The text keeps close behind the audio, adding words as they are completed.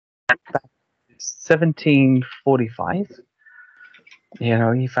1745.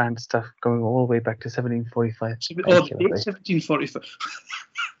 He found stuff going all the way back to 1745. Oh, the date 1745.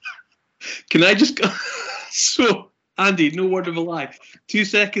 Can I just go? So, Andy, no word of a lie. 2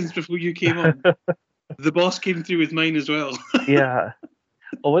 seconds before you came on, the boss came through with mine as well. Yeah.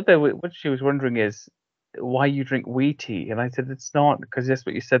 Well, what she was wondering is why you drink wee tea, and I said it's not, because that's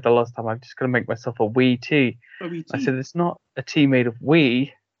what you said the last time. I'm just going to make myself a wee tea. A wee tea. I said it's not a tea made of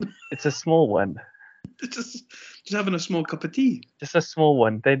wee, it's a small one. Just having a small cup of tea. Just a small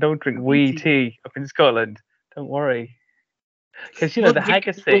one. They don't drink wee tea up in Scotland. Don't worry. Because the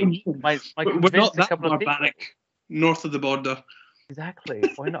haggis thing. We're not that barbaric north of the border. Exactly.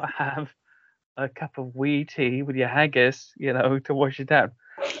 Why not have a cup of wee tea with your haggis, to wash it down?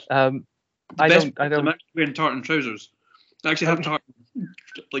 I don't. I'm actually wearing tartan trousers. I actually have tartan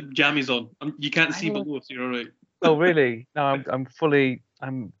like jammies on. You can't see below, so you're all right. Oh really? No,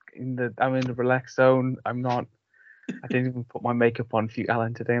 I'm in the relaxed zone. I'm not. I didn't even put my makeup on for you,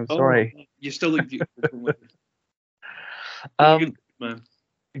 Alan, today. I'm sorry. You still look beautiful. Man.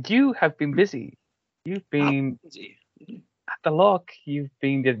 You have been busy. You've been busy. At the lock. You've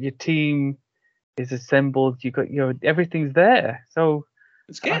been. Your team is assembled. You got everything's there. So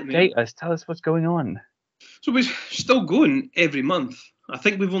update us. Tell us what's going on. So we're still going every month. I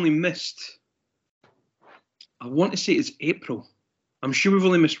think we've only missed. I want to say it's April. I'm sure we've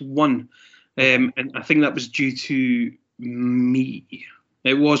only missed one, and I think that was due to me.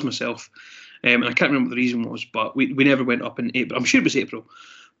 It was myself, and I can't remember what the reason was, but we never went up in April. I'm sure it was April.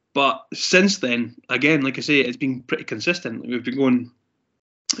 But since then, again, like I say, it's been pretty consistent. We've been going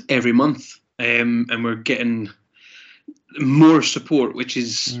every month, and we're getting more support, which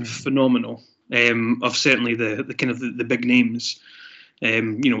is phenomenal. Of certainly the kind of the big names.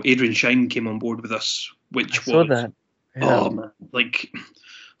 Adrian Shine came on board with us, which saw that. Yeah. Oh man, like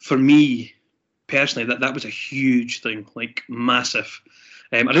for me personally, that was a huge thing, like massive.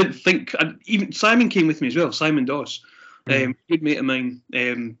 I didn't think even Simon came with me as well. Simon Doss, good mate of mine,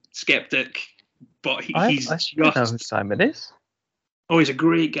 skeptic, but he's I don't know who Simon is. Oh, he's a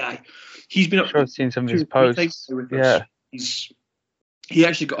great guy. He's been up. I've seen some of his posts. Yeah, he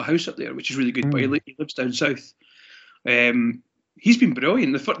actually got a house up there, which is really good. But he lives down south. He's been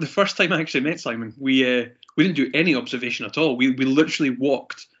brilliant. The first time I actually met Simon, we didn't do any observation at all. We literally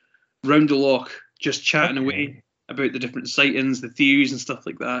walked round the loch, just chatting away about the different sightings, the theories and stuff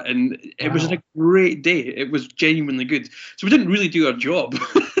like that. And it was a great day. It was genuinely good. So we didn't really do our job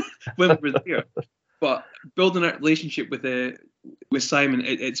when we were there. But building that relationship with Simon,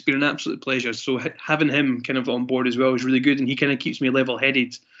 it's been an absolute pleasure. So having him kind of on board as well is really good, and he kind of keeps me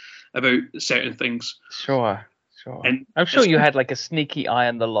level-headed about certain things. Sure. And I'm sure you had like a sneaky eye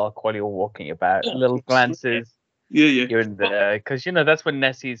on the lock while you were walking about, little glances. Yeah. Here and there, because that's when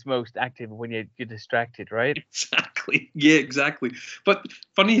Nessie's most active, when you're distracted, right? Exactly. Yeah, exactly. But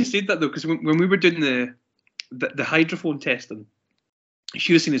funny you said that though, because when we were doing the hydrophone testing, you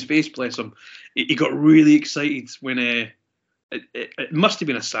should have seen his face, bless him. He got really excited when it must have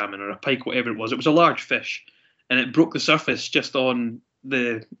been a salmon or a pike, whatever it was. It was a large fish, and it broke the surface just on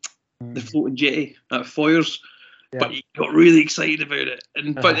the floating jetty at Foyers. Yeah. But he got really excited about it,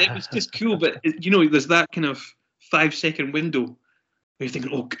 but it was just cool. But there's that kind of 5-second window where you're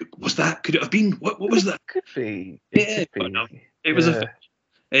thinking, "Oh, what's that? Could it have been? What was that?" Could be. But no, it was a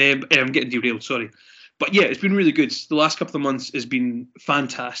fish. I'm getting derailed. Sorry. But yeah, it's been really good. The last couple of months has been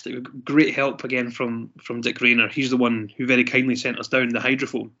fantastic. Great help again from Dick Rayner. He's the one who very kindly sent us down the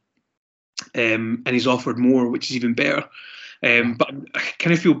hydrophone, and he's offered more, which is even better. But I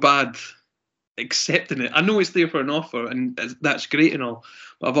kind of feel bad accepting it. I know it's there for an offer, and that's great and all.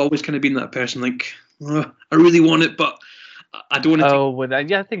 But I've always kind of been that person, like, I really want it, but I don't want to. Oh, well,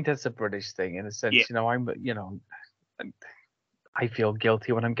 I think that's a British thing in a sense. Yeah. I feel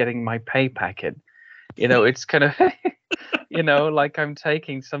guilty when I'm getting my pay packet. It's kind of, like I'm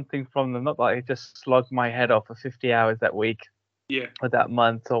taking something from them. Not that I just slog my head off for 50 hours that week, or that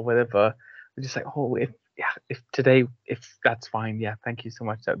month, or whatever. I'm just like, if today, if that's fine, thank you so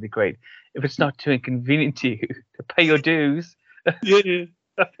much. That would be great. If it's not too inconvenient to you to pay your dues. Yeah.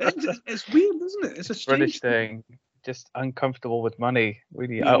 It's weird, isn't it? It's a strange British thing. Just uncomfortable with money,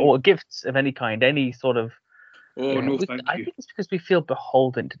 really, or gifts of any kind, any sort of. No, thank you. I think it's because we feel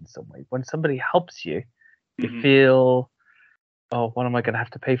beholden in some way. When somebody helps you, you feel, oh, what am I going to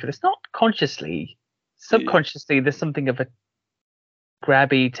have to pay for this? Not consciously, subconsciously, there's something of a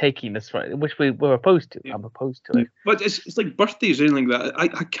grabby takiness, right? Which we're opposed to. I'm opposed to it. But it's like birthdays or anything like that.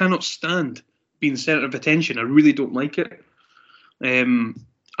 I cannot stand being the centre of attention. I really don't like it.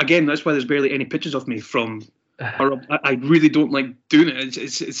 Again, that's why there's barely any pictures of me from or I really don't like doing it.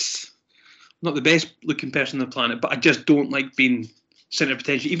 It's not the best looking person on the planet, but I just don't like being centre of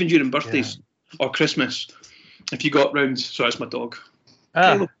attention, even during birthdays or Christmas. If you got round, so that's my dog.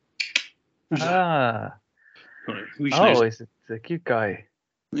 Kylo. Who's that? Right, he's a cute guy.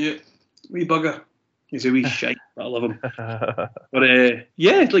 Yeah, wee bugger. He's a wee shite, but I love him. But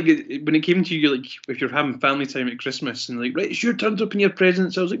yeah, like when it came to you, like if you're having family time at Christmas and like, right, it's your turn to open your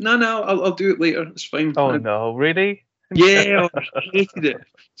presents. I was like, no, I'll do it later. It's fine. Oh no, really? Yeah, I hated it.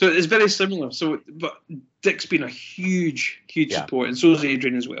 So it's very similar. So, but Dick's been a huge support, and so is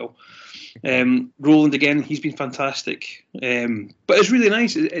Adrian as well. Roland again, he's been fantastic. But it's really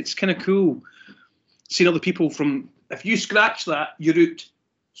nice. It's kind of cool seeing other people from. If you scratch that, you're out.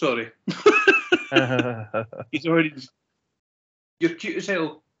 Sorry. He's already. You're cute as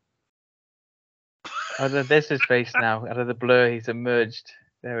hell. Oh, there's his face now. Out of the blur, he's emerged.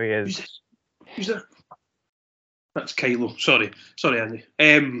 There he is. Who's that? That's Kylo. Sorry, Andy.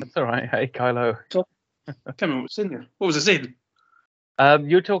 That's all right. Hey, Kylo. Can't remember what's in there. What was I saying?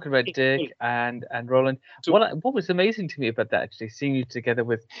 You were talking about Dick and Roland. So, what was amazing to me about that, actually, seeing you together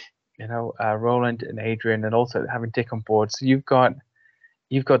with, Roland and Adrian, and also having Dick on board. So you've got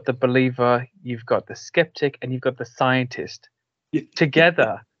the believer, you've got the skeptic, and you've got the scientist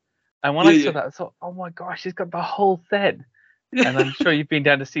together. And when I saw that, I thought, oh my gosh, he's got the whole set. And I'm sure you've been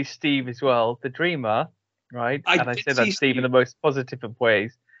down to see Steve as well, the dreamer, right? I say that Steve in the most positive of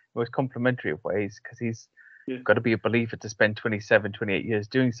ways, most complimentary of ways, because he's got to be a believer to spend 27, 28 years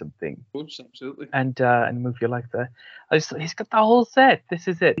doing something. Of course, absolutely. And move your life there. I just thought, he's got the whole set. This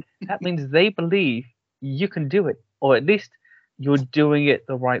is it. That means they believe you can do it, or at least you're doing it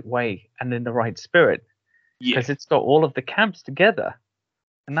the right way and in the right spirit. Because it's got all of the camps together.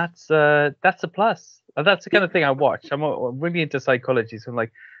 And that's a plus. And that's the kind of thing I watch. I'm really into psychology, so I'm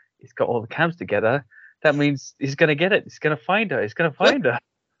like, he's got all the camps together. That means he's going to get it. He's going to find her. He's going to find her.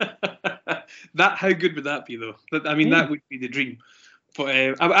 How good would that be, though? That would be the dream. But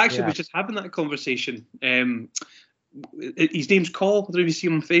I actually was just having that conversation. His name's Cole. I don't know if you see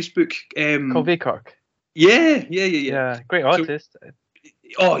him on Facebook. Cole Vicock. Yeah. Great artist.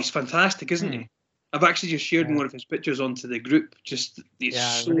 So, he's fantastic, isn't he? I've actually just shared one of his pictures onto the group. He's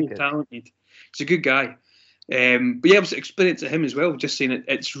so really talented. He's a good guy. But I was explaining it to him as well, just saying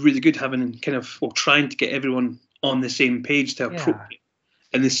it's really good having trying to get everyone on the same page to approach it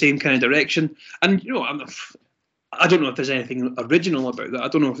in the same kind of direction. And I don't know if there's anything original about that. I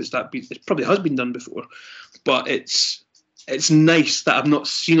don't know if it probably has been done before, but it's nice that I've not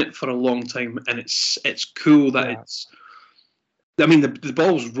seen it for a long time, and it's cool that it's. I mean, the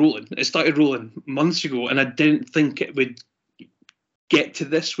ball's rolling. It started rolling months ago, and I didn't think it would get to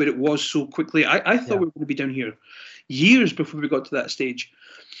this where it was so quickly. I thought we were going to be down here years before we got to that stage.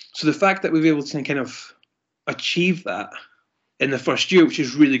 So the fact that we were able to kind of achieve that in the first year, which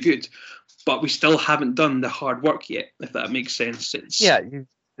is really good, but we still haven't done the hard work yet, if that makes sense.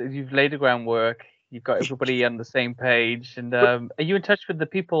 You've laid the groundwork. You've got everybody on the same page. And are you in touch with the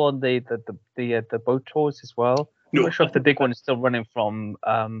people on the boat tours as well? I'm not sure if the big one is still running from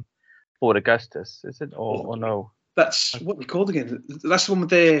Fort Augustus, is it, or no? That's what they called again. That's the one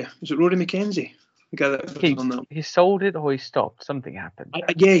with is it Rory McKenzie? The guy that was on that. He sold it or he stopped. Something happened.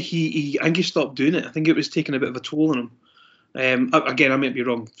 I think he stopped doing it. I think it was taking a bit of a toll on him. Again, I might be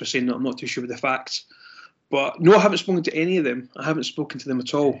wrong for saying that. I'm not too sure with the facts. But no, I haven't spoken to any of them. I haven't spoken to them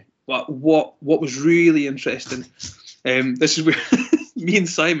at all. But what was really interesting, this is where me and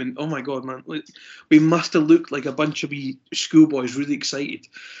Simon, oh my God, man, we must have looked like a bunch of wee schoolboys really excited.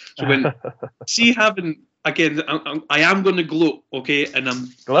 So when having, again, I am going to gloat, okay, and I'm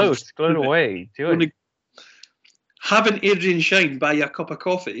gloat away, do it. Having Adrian Shine buy you a cup of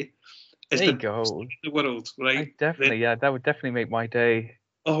coffee is there you go. Best thing in the world, right? That would definitely make my day.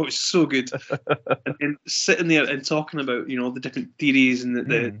 Oh, it's so good. and sitting there and talking about, the different theories and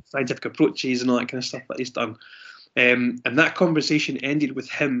the scientific approaches and all that kind of stuff that he's done. And that conversation ended with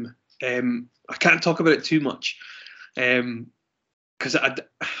him. I can't talk about it too much because I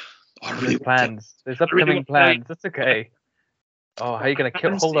really plans. There's upcoming plans. That's okay. Oh, how are you going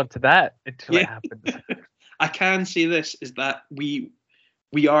to hold on to that until it happens? I can say this is that we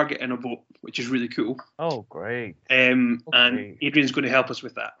are getting a boat, which is really cool. Oh, great. And Adrian's going to help us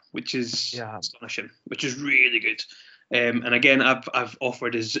with that, which is astonishing, which is really good. And again, I've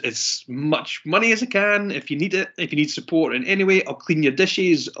offered as much money as I can. If you need it, if you need support in any way, I'll clean your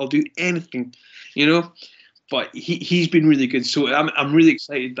dishes. I'll do anything, But he's been really good. So I'm really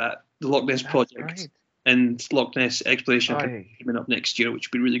excited that the Loch Ness project and Loch Ness exploration coming up next year, which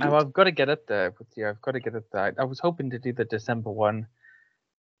would be really good. I've got to get up there with you. I was hoping to do the December one.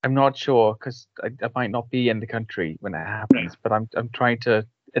 I'm not sure because I might not be in the country when it happens, but I'm trying to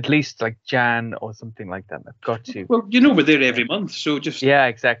at least like Jan or something like that. I've got to. Well, we're there every month, so just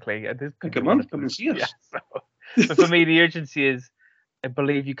exactly. This pick could a be one month, of come them. and see us. Yeah, but for me, the urgency is I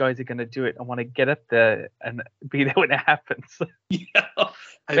believe you guys are going to do it. I want to get up there and be there when it happens. Yeah.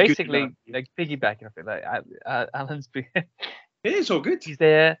 Basically, like piggybacking off it, like Alan's been. It's all good. He's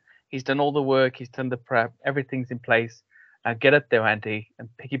there. He's done all the work. He's done the prep. Everything's in place. Now get up there, Andy, and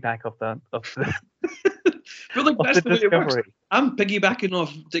piggyback off the But like that's the way it works. I'm piggybacking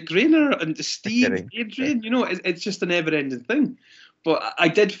off Dick Rayner and Steve, Adrian. It's just a never-ending thing. But I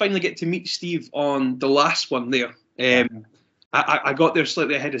did finally get to meet Steve on the last one there. I got there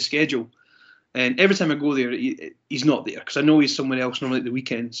slightly ahead of schedule, and every time I go there, he's not there because I know he's somewhere else normally at the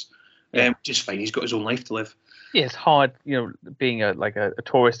weekends. Just fine. He's got his own life to live. Yeah, it's hard, being a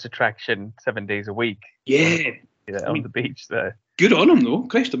tourist attraction 7 days a week. Yeah, on the beach there. Good on him though.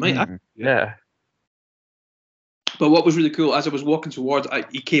 Christ, yeah. But what was really cool, as I was walking towards,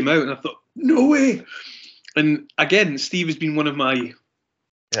 he came out, and I thought, no way. And again, Steve has been one of my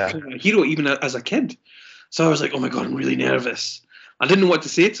hero even as a kid. So I was like, oh my God, I'm really nervous. I didn't know what to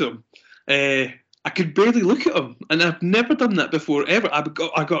say to him. I could barely look at him, and I've never done that before ever.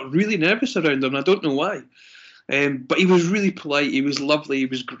 I got really nervous around him. I don't know why. But he was really polite. He was lovely. He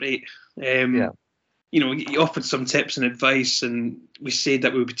was great. He offered some tips and advice, and we said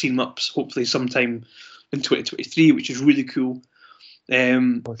that we would be team ups hopefully sometime in 2023, which is really cool.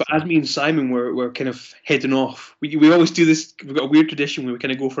 But as me and Simon were kind of heading off, we always do this. We've got a weird tradition where we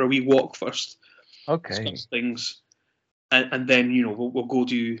kind of go for a wee walk first. Okay. Discuss things, and then we'll go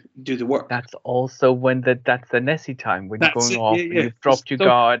do the work. That's also when that's the Nessie time when you're going off and you've dropped your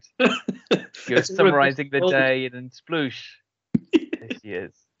guard. You're summarising the day and then sploosh. This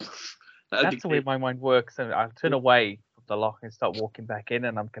year's. That's the way my mind works. And I'll turn away from the lock and start walking back in,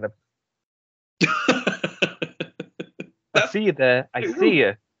 and I'm kind of. I see you there. I see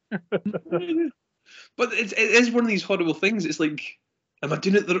you. But it is one of these horrible things. It's like, am I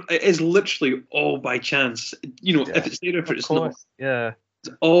doing it? It is literally all by chance. If it's there, if it's not. Yeah.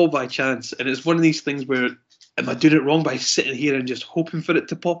 It's all by chance. And it's one of these things where, am I doing it wrong by sitting here and just hoping for it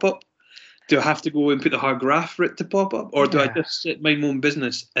to pop up? Do I have to go and put the hard graph for it to pop up? Or do I just sit mind my own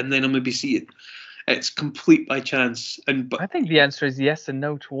business and then I'm going to see it? It's complete by chance. But I think the answer is yes and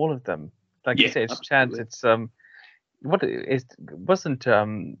no to all of them. Like you say, it's absolutely. Chance. It's what is wasn't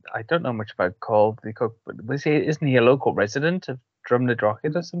I don't know much about Cole the cook, but isn't he a local resident of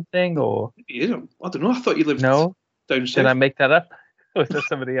Drumnadrochid or something? Or I don't know. I thought you lived down south. Did I make that up? Or was that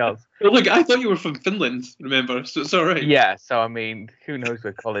somebody else? Well, look, I thought you were from Finland, remember? So it's all right. Yeah, so I mean, who knows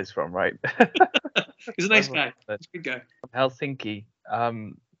where Cole is from, right? He's a nice guy. He's a good guy. Helsinki.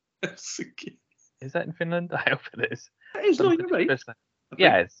 Helsinki. Is that in Finland? I hope it is. It is, no, you're right.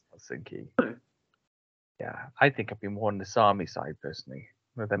 Yeah, it's Helsinki. Oh. Yeah, I think I'd be more on the Sami side personally,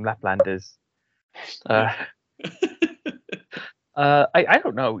 with them Laplanders. I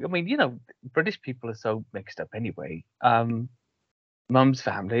don't know. I mean, British people are so mixed up anyway. Mum's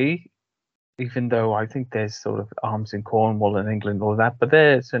family, even though I think there's sort of Arms in Cornwall and England, all that, but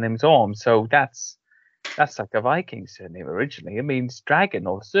their surname's Orm, so that's like a Viking surname originally. It means dragon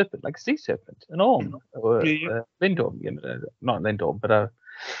or serpent, like sea serpent, an Orm or Lindorm. Not Lindorm, but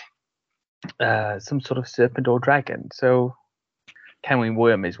some sort of serpent or dragon. So can we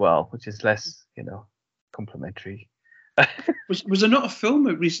worm as well, which is less, complimentary. Was there not a film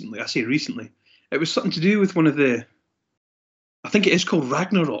out recently? I say recently. It was something to do with one of the. I think it is called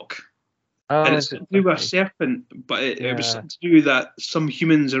Ragnarok. Oh, and it's something to do with a serpent, but it was something to do with that some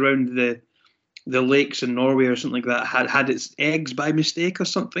humans around the lakes in Norway or something like that had its eggs by mistake or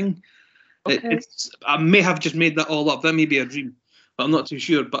something. Okay. I may have just made that all up. That may be a dream, but I'm not too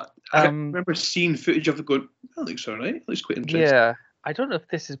sure. But I remember seeing footage of it going, that looks all right. It looks quite interesting. Yeah, I don't know if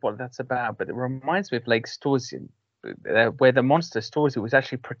this is what that's about, but it reminds me of Lake Storzian, where the monster Storzian was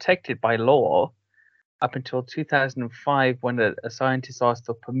actually protected by law up until 2005 when a scientist asked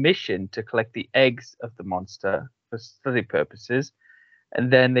for permission to collect the eggs of the monster for study purposes.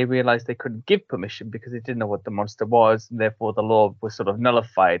 And then they realized they couldn't give permission because they didn't know what the monster was, and therefore the law was sort of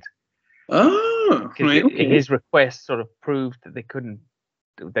nullified. Oh, right. Okay. His request sort of proved that they couldn't,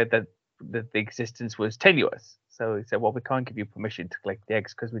 that the existence was tenuous. So he said, well, we can't give you permission to collect the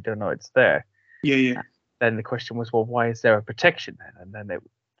eggs because we don't know it's there. Yeah. And then the question was, well, why is there a protection then? And then they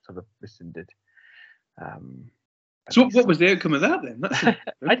sort of rescinded. So what was the outcome of that then?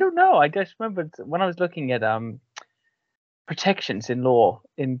 I don't know. I just remembered when I was looking at protections in law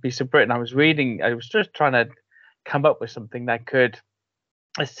in Beast of Britain, I was just trying to come up with something that could,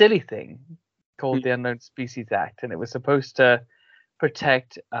 a silly thing called the Unknown Species Act, and it was supposed to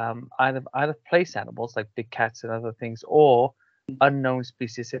protect either place animals like big cats and other things, or unknown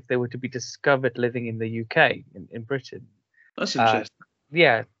species if they were to be discovered living in the UK, in Britain. That's interesting.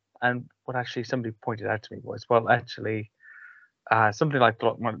 Yeah, and what actually somebody pointed out to me was, well, actually, something like the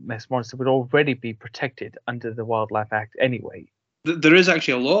Loch Ness Monster would already be protected under the Wildlife Act anyway. There is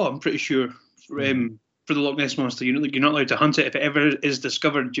actually a law, I'm pretty sure, for the Loch Ness Monster. You're not allowed to hunt it. If it ever is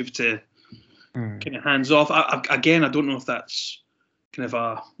discovered, you have to kind of hands off. I don't know if that's kind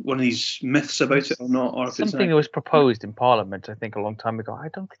of one of these myths about it or not, or if something that was proposed in Parliament, I think, a long time ago. I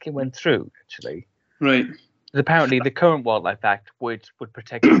don't think it went through, actually. Right. Apparently, the current Wildlife Act would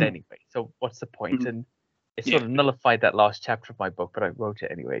protect it anyway. So what's the point? And it sort of nullified that last chapter of my book, but I wrote it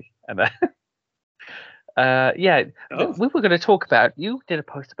anyway. And we were going to talk about. You did a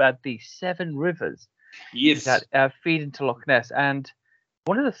post about the 7 rivers that feed into Loch Ness, and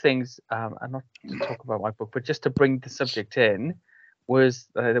one of the things, and not to talk about my book, but just to bring the subject in, was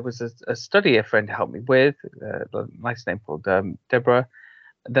there was a study a friend helped me with, a nice name called Deborah,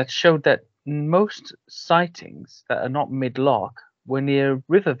 that showed that most sightings that are not mid-loch were near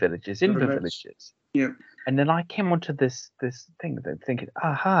river villages, villages. Yeah. And then I came onto this thing, thinking,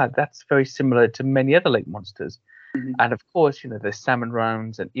 aha, that's very similar to many other lake monsters. Mm-hmm. And of course, there's salmon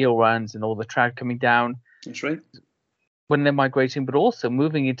rounds and eel rounds and all the trout coming down. That's right. When they're migrating, but also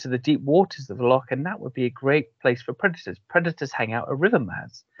moving into the deep waters of the loch, and that would be a great place for predators. Predators hang out at river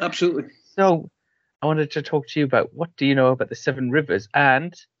mouths. Absolutely. So I wanted to talk to you about, what do you know about the 7 rivers,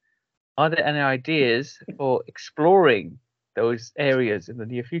 and are there any ideas for exploring those areas in the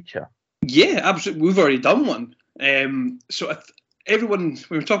near future? Yeah, absolutely. We've already done one. So everyone,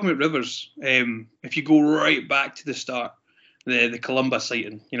 when we're talking about rivers, if you go right back to the start, the Columba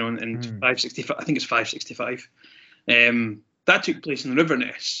sighting, in 565, I think it's 565. That took place in the River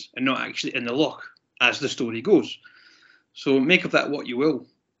Ness and not actually in the loch, as the story goes. So make of that what you will.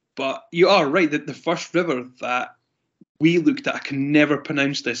 But you are right that the first river that we looked at, I can never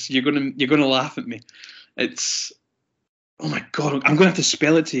pronounce this. You're gonna laugh at me. It's, oh my god, I'm gonna have to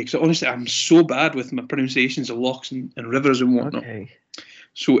spell it to you, because honestly I'm so bad with my pronunciations of lochs and rivers and whatnot. Okay.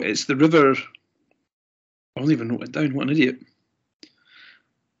 So it's the river. I don't even note it down. What an idiot!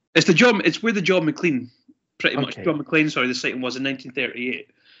 It's where the John McLean. Pretty much, John McLean. Sorry, the sighting was in 1938.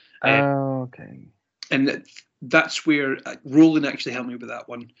 Okay. And that's where Roland actually helped me with that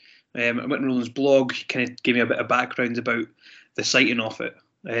one. I went on Roland's blog. He kind of gave me a bit of background about the sighting of it,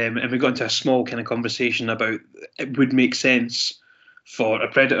 and we got into a small kind of conversation about it would make sense for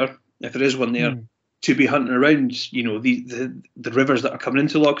a predator, if there is one there, to be hunting around. The rivers that are coming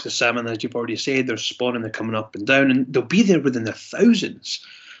into lochs, the salmon, as you've already said, they're spawning, they're coming up and down, and they'll be there within the thousands.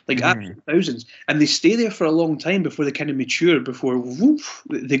 Absolute thousands, and they stay there for a long time before they kind of mature, before woof,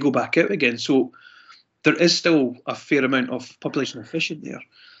 they go back out again. So there is still a fair amount of population of fish in there.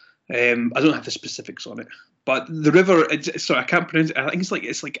 I don't have the specifics on it, but the river. Sorry, I can't pronounce it. I think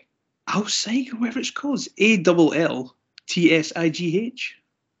it's like Alsig or whatever it's called. It's Alltsigh.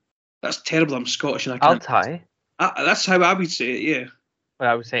 That's terrible. I'm Scottish and I can't. Altai. That's how I would say it. Yeah.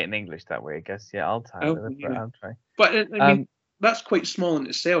 Well, I would say it in English that way, I guess. Yeah, Altai. Altai. But I mean, that's quite small in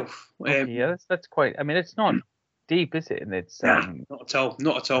itself. Yeah, that's quite. I mean, it's not deep, is it? And it's not at all.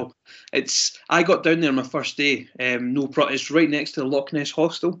 Not at all. I got down there my first day. It's right next to the Loch Ness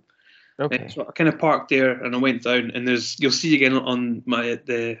Hostel. Okay. So I kind of parked there and I went down, and you'll see again on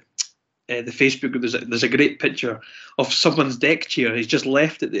the Facebook group. There's a great picture of someone's deck chair. He's just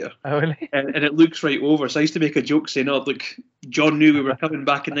left it there. Oh, really? And it looks right over. So I used to make a joke saying, "Oh, look, John knew we were coming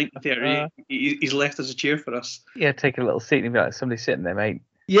back in 1938. He's left us a chair for us." Yeah, take a little seat and be like, "Somebody's sitting there, mate."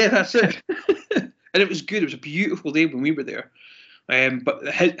 Yeah, that's it. And it was good. It was a beautiful day when we were there. But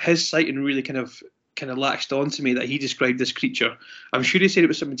his sighting really kind of latched on to me, that he described this creature. I'm sure he said it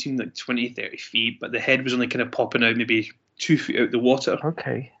was something between like 20, 30 feet, but the head was only kind of popping out maybe 2 feet out the water.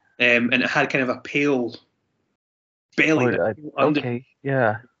 Okay. And it had kind of a pale belly. Okay,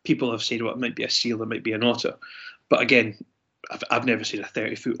 yeah. People have said, well, it might be a seal, it might be an otter. But again, I've never seen a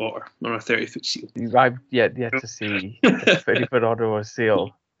 30-foot otter or a 30-foot seal. I've yet to see a 30-foot otter or a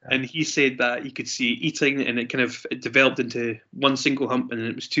seal. And he said that you could see eating, and it developed into one single hump, and then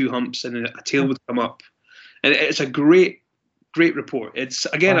it was 2 humps, and then a tail would come up. And it's a great, great report. It's,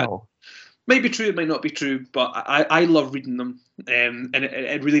 again, it might be true, it might not be true, but I love reading them. And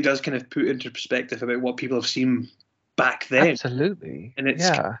it really does kind of put into perspective about what people have seen back then. Absolutely. And it's,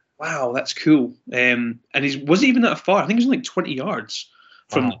 wow, that's cool. And he wasn't even that far. I think it was like 20 yards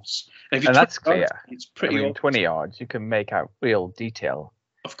from us. And that's clear. It's pretty obvious. 20 yards, you can make out real detail.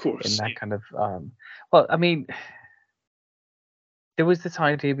 Of course. In that kind of, well, I mean, there was this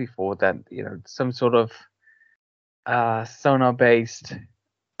idea before that, some sort of sonar-based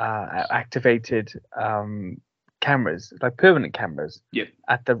activated cameras, like permanent cameras, Yep.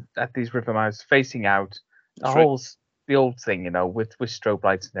 at these river mouths facing out. That's right. The old thing, with strobe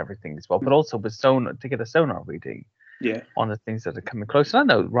lights and everything as well, but also with sonar to get a sonar reading on the things that are coming close.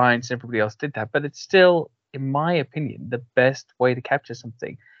 And I know Ryan's and everybody else did that, but it's still, in my opinion, the best way to capture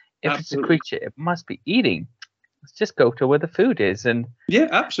something. If It's a creature, it must be eating. Let's just go to where the food is, and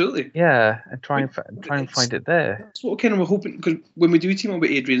absolutely. And try and find it there. That's what kind of we're hoping, because when we do team up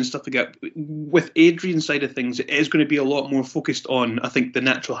with Adrian and stuff like that, with Adrian's side of things, it is going to be a lot more focused on, I think, the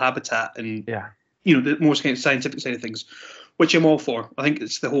natural habitat and the more kind of scientific side of things, which I'm all for. I think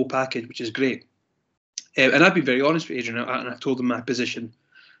it's the whole package, which is great. And I've been very honest with Adrian, and I've told him my position,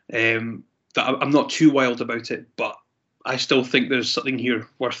 that I'm not too wild about it, but I still think there's something here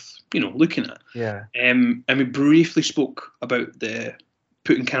worth, looking at. Yeah. And we briefly spoke about the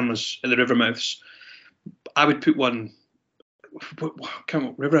putting cameras in the river mouths. I would put one.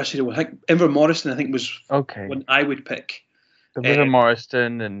 What river I said? I think Invermorriston, I think, was one I would pick. The River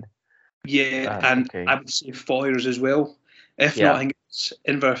Morriston and. And I would say Foyers as well. If not, I think it's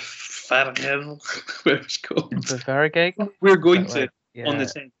Inverfargate, whatever it's called. Inverfargate? We're going to on the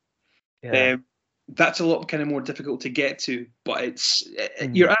 10th. Yeah. That's a lot kind of more difficult to get to, but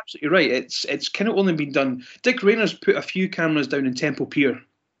you're absolutely right. It's kind of only been done. Dick Rayner's put a few cameras down in Temple Pier.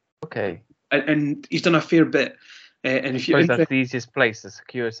 Okay. And he's done a fair bit. And if you're that's the easiest place to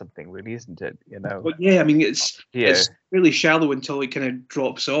secure something, really, isn't it? But yeah, I mean, it's really shallow until it kind of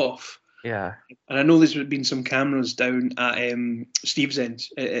drops off. Yeah. And I know there's been some cameras down at Steve's End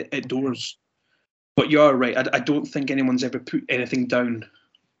at Doors, but you're right. I don't think anyone's ever put anything down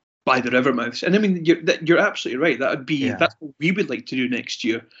by the river mouths. And I mean, you're absolutely right. That would be that's what we would like to do next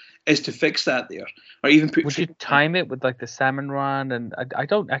year, is to fix that there, or even put. Would you time it with like the salmon run? And I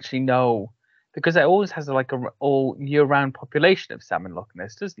don't actually know, because it always has like a all year round population of salmon Loch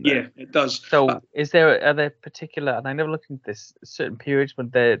Ness, doesn't it? Yeah, it does. So are there particular, and I never looked into this, certain periods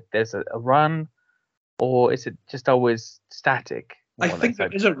when there's a run, or is it just always static? I think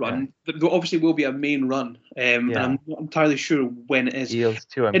there is a run. Yeah. There obviously will be a main run, and I'm not entirely sure when it is. Eels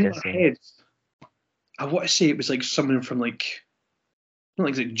too, I'm guessing. My head, I want to say it was like somewhere from like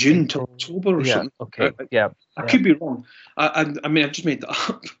June to October or something. Okay. I could be wrong. I mean, I've just made that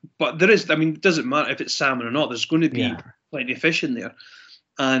up. But there is. I mean, it doesn't matter if it's salmon or not. There's going to be plenty of fish in there,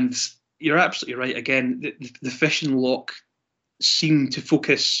 and you're absolutely right. Again, the fishing loch seem to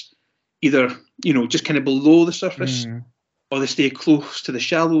focus either just kind of below the surface. Or they stay close to the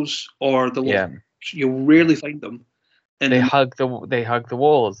shallows, or the loch. You'll rarely find them. And they hug the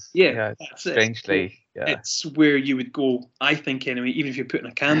walls. Yeah, that's strangely. It's where you would go, I think, anyway. Even if you're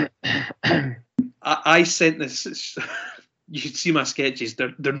putting a camera. I sent this. You should see my sketches.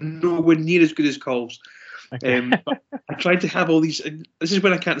 They're nowhere near as good as Cole's. But I tried to have all these. This is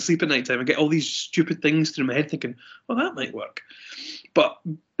when I can't sleep at night time. I get all these stupid things through my head, thinking, "Well, that might work." But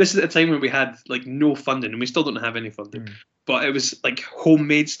this is at a time when we had like no funding, and we still don't have any funding. But it was like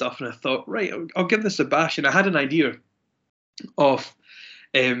homemade stuff, and I thought, right, I'll give this a bash. And I had an idea of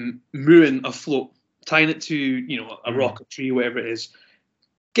mooring a float, tying it to a rock, a tree, whatever it is,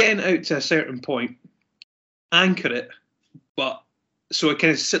 getting out to a certain point, anchor it, but so it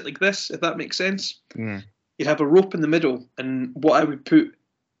kind of sit like this, if that makes sense. You'd have a rope in the middle, and what I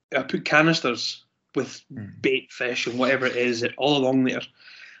put canisters with bait fish and whatever it is, all along there,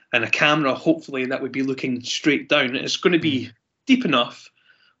 and a camera, hopefully, that would be looking straight down. It's going to be deep enough,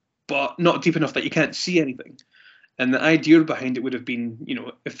 but not deep enough that you can't see anything. And the idea behind it would have been,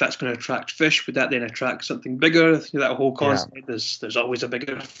 if that's going to attract fish, would that then attract something bigger? That whole concept, there's always a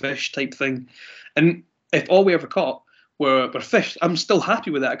bigger fish type thing. And if all we ever caught were fish, I'm still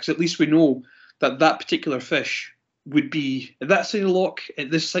happy with that, because at least we know that particular fish would be at that side of the loch,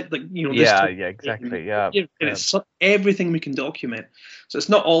 at this side, like exactly. And it's everything we can document. So it's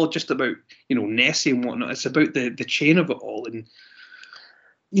not all just about Nessie and whatnot. It's about the chain of it all, and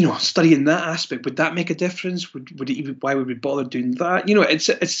studying that aspect. Would that make a difference? Would it even? Why would we bother doing that?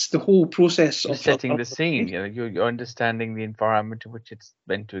 It's the whole process of setting the scene. You're understanding the environment in which it's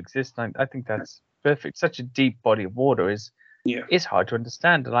meant to exist. And I think that's perfect. Such a deep body of water is hard to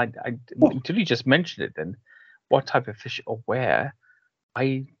understand. And until you just mentioned it, then what type of fish or where,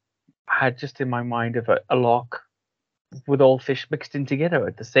 I had just in my mind of a loch with all fish mixed in together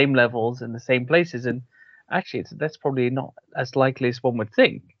at the same levels in the same places, and actually that's probably not as likely as one would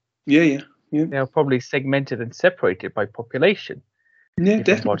think. Yeah. They're probably segmented and separated by population. Yeah,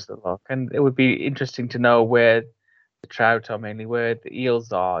 definitely. Parts of the loch, and it would be interesting to know where the trout are mainly, where the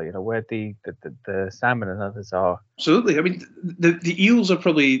eels are, where the salmon and others are. Absolutely. I mean, the eels are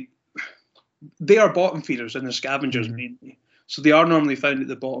probably they are bottom feeders and they're scavengers Mhm. mainly. So they are normally found at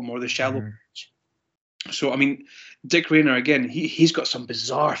the bottom or the shallow. So, I mean, Dick Rayner, again, he's got some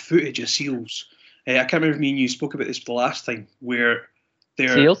bizarre footage of seals. I can't remember if me and you spoke about this the last time, where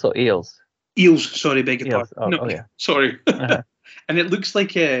they're... Seals or eels? Eels, sorry, beg your Eels. pardon. Oh, yeah. Sorry. Uh-huh. And it looks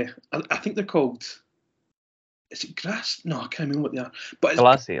like, I think they're called... Is it grass? No, I can't remember what they are. But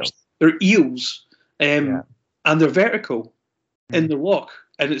Glass eels. they're eels, Yeah. and they're vertical in the loch,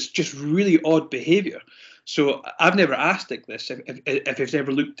 and it's just really odd behaviour. So I've never asked Dick this, if he's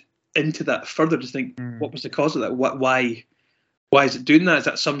ever looked into that further to think what was the cause of that. Why is it doing that? Is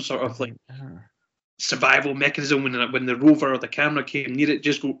that some sort of like survival mechanism when the rover or the camera came near it,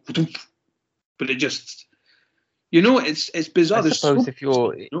 just go, but it just, it's bizarre. I suppose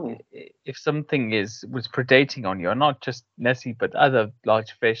if something was predating on you, not just Nessie but other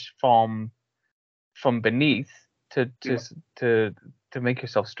large fish from beneath to make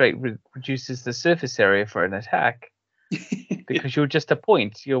yourself straight, reduces the surface area for an attack. Because you're just a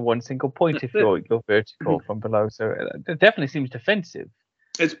point. You're one single point if you're vertical from below. So it definitely seems defensive.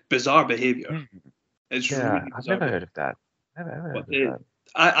 It's bizarre behaviour. It's really bizarre. I've never heard of that.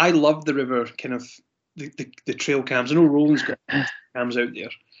 I love the river kind of the trail cams. I know Roland's got cams out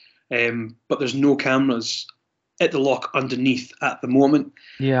there, but there's no cameras at the loch underneath at the moment.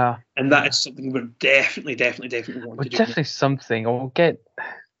 Yeah, and that is something we're definitely want to do. Definitely something. Or get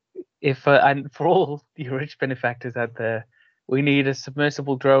and for all the rich benefactors out there, we need a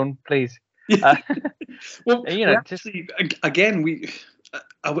submersible drone, please. Well, actually, again,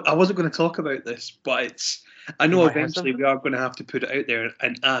 I wasn't going to talk about this, but I know eventually we are going to have to put it out there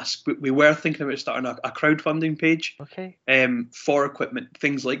and ask. But we were thinking about starting a crowdfunding page, for equipment,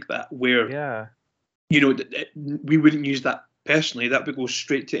 things like that, where we wouldn't use that personally. That would go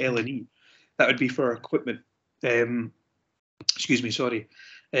straight to L&E. That would be for our equipment. Excuse me, sorry.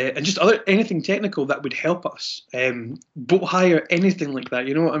 And just anything technical that would help us, boat hire, anything like that.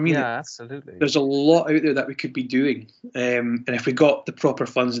 You know what I mean? Yeah, absolutely. There's a lot out there that we could be doing, and if we got the proper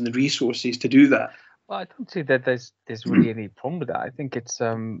funds and the resources to do that. Well, I don't see that there's really any problem with that. I think it's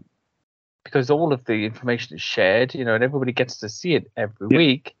because all of the information is shared, and everybody gets to see it every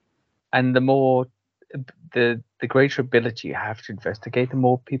week, and the more the greater ability you have to investigate, the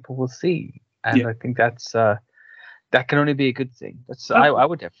more people will see, and I think that's. That can only be a good thing. I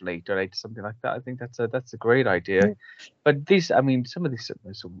would definitely donate to something like that. I think that's a great idea. Yeah. But some of these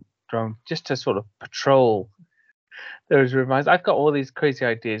submersible drones just to sort of patrol those rivers. I've got all these crazy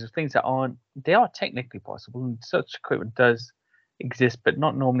ideas of things that they are technically possible, and such equipment does exist, but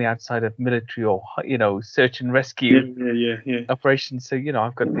not normally outside of military or search and rescue operations. So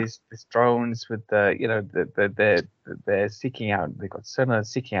I've got these drones with they're seeking out. They've got sonar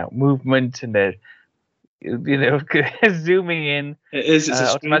seeking out movement, and they're zooming in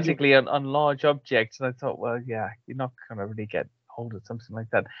automatically on large objects. And I thought, well, yeah, you're not going to really get hold of something like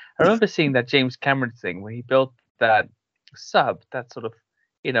that. I remember seeing that James Cameron thing where he built that sub, that sort of,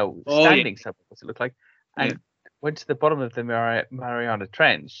 standing sub, what it looked like, and went to the bottom of the Mariana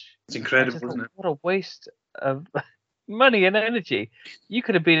Trench. It's incredible, isn't it? What a waste of money and energy. You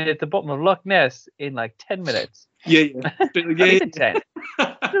could have been at the bottom of Loch Ness in like 10 minutes. Even 10.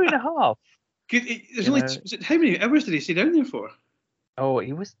 3.5. How many hours did he stay down there for? Oh,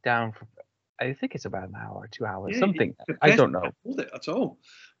 he was down for, I think it's about an hour, 2 hours, something. I don't know. Hold it at all.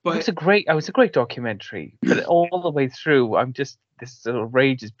 But it was a great documentary. But all the way through, this sort of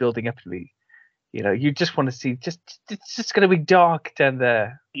rage is building up to me. You just want to see. It's just going to be dark down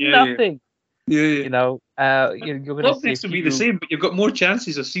there. Nothing. You're going to see. Ness will be the same, but you've got more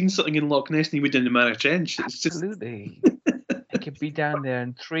chances of seeing something in Loch Ness than you would in the Mariana Trench. Absolutely. I could be down there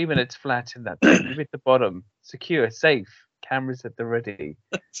in 3 minutes flat in that thing. You're at the bottom, secure, safe, cameras at the ready.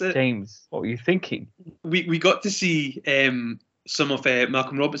 That's it. James, what were you thinking? We got to see some of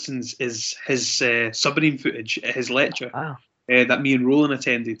Malcolm Robinson's his submarine footage at his lecture that me and Roland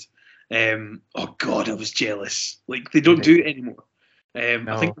attended. Oh God, I was jealous. Like, they don't do it anymore. No.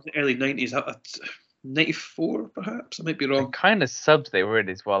 I think it was the early 90s, 94 perhaps. I might be wrong. The kind of subs they were in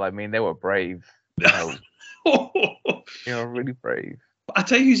as well. I mean, they were brave. They were really brave. I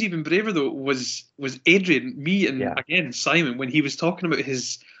tell you who's even braver though was Adrian, me, and again Simon, when he was talking about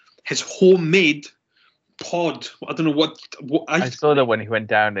his homemade pod. I don't know what I saw that when he went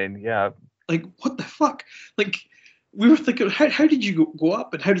down in. Like, what the fuck? Like, we were thinking, how did you go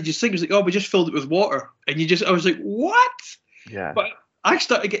up and how did you sink? It was like, oh, we just filled it with water, and I was like, what? Yeah. But I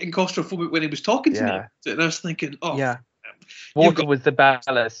started getting claustrophobic when he was talking to me, and I was thinking, oh, yeah, water was the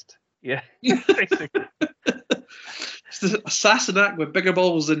ballast. Yeah, basically. It's the Sassenach with bigger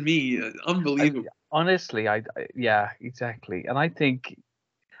balls than me. Unbelievable. Honestly, exactly. And I think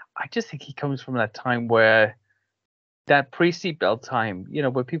I just think he comes from that time where that pre-seatbelt time,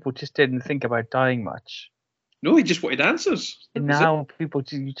 where people just didn't think about dying much. No, he just wanted answers. And now people,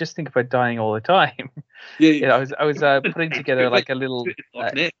 you just think about dying all the time. Yeah, I was putting together like a little.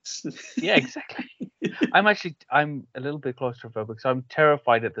 Yeah, exactly. I'm a little bit claustrophobic, so I'm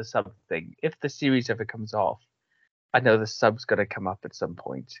terrified at the sub thing. If the series ever comes off, I know the sub's going to come up at some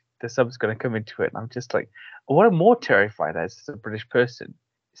point. The sub's going to come into it, and I'm just like, what I'm more terrified as a British person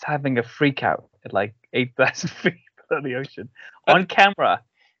is having a freak out at like 8,000 feet below the ocean on camera,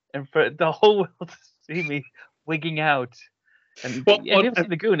 and for the whole world to see me wigging out. And have you ever seen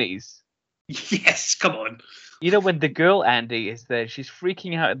The Goonies? Yes, come on. When the girl Andy is there, she's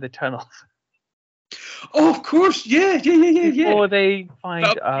freaking out in the tunnels. Oh, of course, yeah. Before they find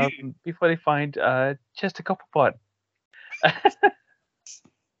Chester Copperpot.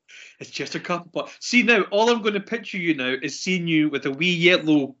 It's just a couple. See now, all I'm going to picture you now is seeing you with a wee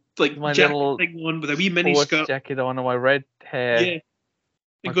yellow my jacket little thing on, with a wee mini skirt jacket on, and my red hair. Yeah.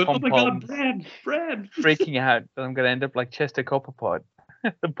 And going, oh my God, Brad. Freaking out that I'm going to end up like Chester Copperpot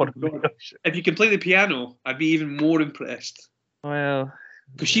at the bottom of the ocean. If you can play the piano, I'd be even more impressed. Well,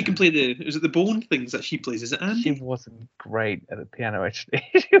 because she can play is it the bone things that she plays? Is it Andy? She wasn't great at the piano, actually.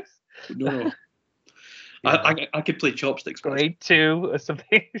 No. Yeah. I could play chopsticks. Grade 2 or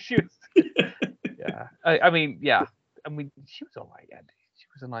something. She was. Yeah. I mean, she was all right, Andy. She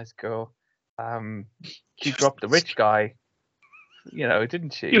was a nice girl. She dropped the rich guy.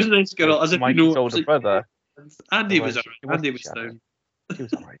 Didn't she? He was a nice girl, as if Mikey's older brother. Andy was alright. Andy was down. She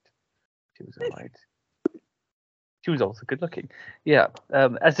was alright. She was also good looking. Yeah.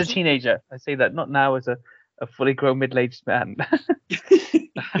 As a teenager, I say that, not now as a fully grown middle-aged man.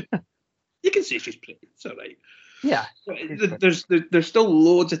 You can say she's pretty. It's all right. Yeah. There's still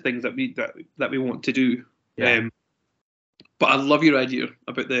loads of things that we want to do. Yeah. But I love your idea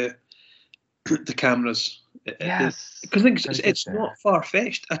about the cameras. Yes. Because it's not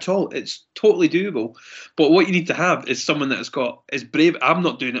far-fetched at all. It's totally doable. But what you need to have is someone that is brave. I'm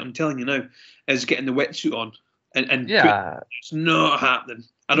not doing it, I'm telling you now, is getting the wetsuit on. And it's not happening.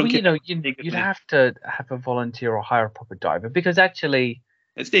 I don't care. You'd have to have a volunteer or hire a proper diver, because actually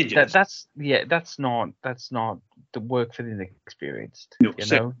it's dangerous. That's not the work for the inexperienced.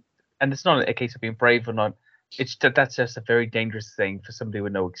 No, and it's not a case of being brave or not. It's that's just a very dangerous thing for somebody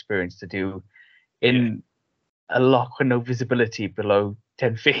with no experience to do in a loch with no visibility below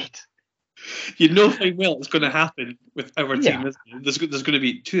 10 feet. You know very well it's going to happen with our team, isn't it? There's going to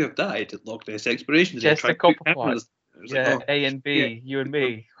be 2 have died at Loch Ness explorations. Just a couple of A and B, you and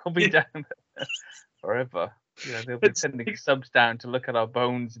me, we'll be down there forever. They'll be sending subs down to look at our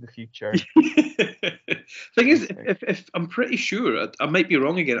bones in the future. Thing is, if I'm pretty sure, I might be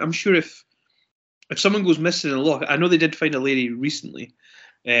wrong again. I'm sure if someone goes missing in a loch, I know they did find a lady recently,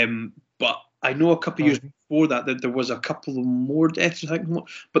 but I know a couple of years before that there was a couple more deaths, I think,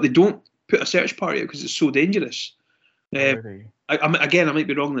 but they don't put a search party out because it's so dangerous. Really? I might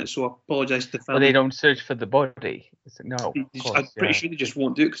be wrong on it, so I apologise to the family. Well, they don't search for the body. No, I'm pretty sure they just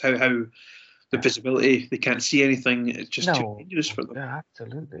won't do it because how the visibility, they can't see anything. It's just too dangerous for them. Yeah,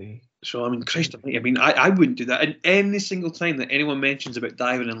 absolutely. So, Christ almighty, I wouldn't do that. And any single time that anyone mentions about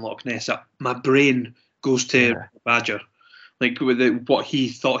diving in Loch Ness, my brain goes to Badger. Like, with what he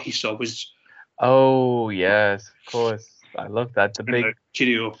thought he saw was... Oh, yes, of course. I love that. The big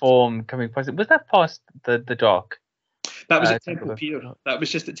Cheerio form coming past. Was that past the dock? That was at Temple Pier. That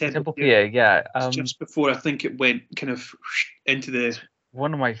was just at Temple Pier, yeah. Just before I think it went kind of into the...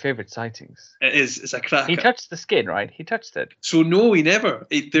 One of my favourite sightings. It is. It's a cracker. He touched the skin, right? He touched it. So no, he never.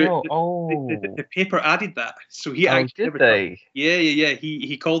 The paper added that. So he actually never. Yeah.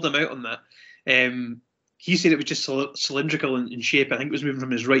 He called him out on that. He said it was just cylindrical in shape. I think it was moving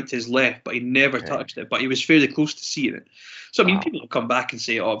from his right to his left, but he never touched it. But he was fairly close to seeing it. So people will come back and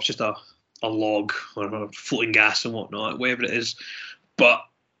say, "Oh, it's just a log or a floating gas and whatnot, whatever it is." But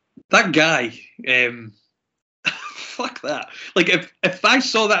that guy. Fuck that. Like, if I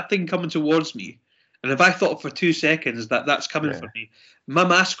saw that thing coming towards me, and if I thought for 2 seconds that that's coming for me, my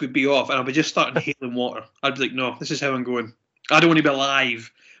mask would be off and I would just start inhaling water. I'd be like, no, this is how I'm going. I don't want to be alive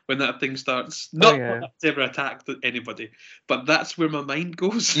when that thing starts. Not that it's ever attacked anybody, but that's where my mind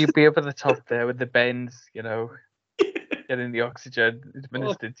goes. You'd be up at the top there with the bends, getting the oxygen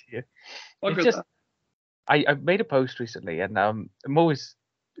administered to you. It's just, I made a post recently, and I'm always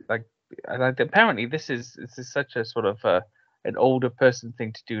like, and apparently this is such a sort of an older person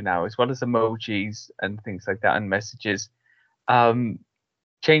thing to do now, as well as emojis and things like that and messages.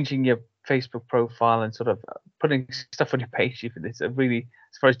 Changing your Facebook profile and sort of putting stuff on your page, even, it's a really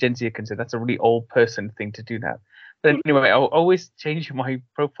as far as Gen Z are concerned, that's a really old person thing to do now. But anyway, I'll always change my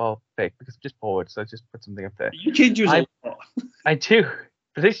profile pic because I'm just bored, so I just put something up there. You change yours a lot. I do,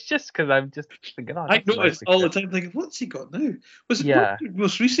 but it's just because I'm just thinking. Oh, I notice all the time, thinking, "What's he got now?" Was it Yeah. the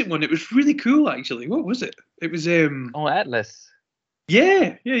most recent one? It was really cool, actually. What was it? It was Oh, Atlas.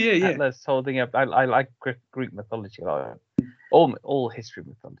 Yeah. Atlas holding up. I like Greek mythology a lot. All history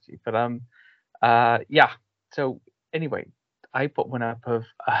mythology, but yeah. So anyway, I put one up of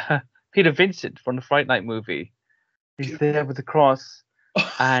Peter Vincent from the Fright Night movie. He's there with the cross,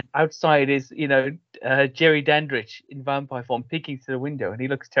 and outside is Jerry Dandridge in vampire form peeking through the window, and he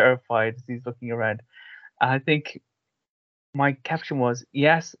looks terrified as he's looking around. And I think my caption was,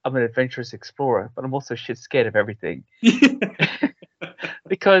 "Yes, I'm an adventurous explorer, but I'm also shit scared of everything."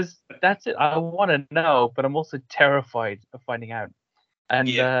 Because that's it. I want to know, but I'm also terrified of finding out. And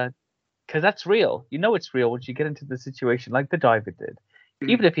because that's real. You know it's real once you get into the situation like the diver did.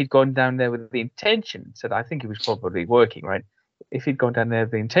 Even if he'd gone down there with the intention, said I think he was probably working, right? If he'd gone down there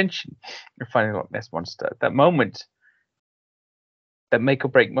with the intention of finding a Loch Ness monster, that moment, that make or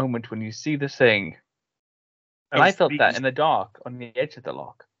break moment when you see the thing, and I felt that in the dark on the edge of the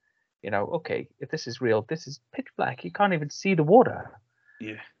loch. Okay, if this is real, this is pitch black. You can't even see the water.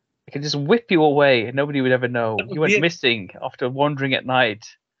 Yeah. It can just whip you away and nobody would ever know. You went missing after wandering at night.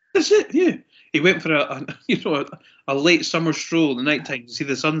 That's it, yeah. He went for a late summer stroll in the night time to see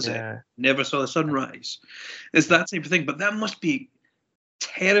the sunset. Yeah. Never saw the sunrise. It's that type of thing. But that must be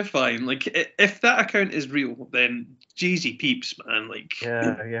terrifying. Like, if that account is real, then Jeezy peeps, man. Like,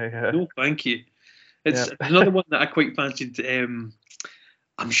 yeah. No, thank you. It's another one that I quite fancied. I'm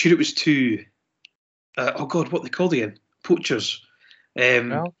sure it was two. Oh God, what they called again? Poachers.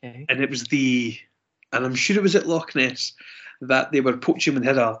 Okay. And it was and I'm sure it was at Loch Ness that they were poaching and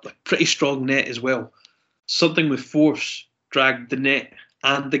had a pretty strong net as well. Something with force dragged the net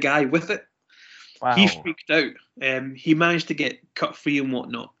and the guy with it. Wow. He freaked out. He managed to get cut free and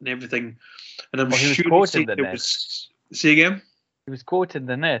whatnot and everything. And I'm sure he was caught in the net. Say again? He was caught in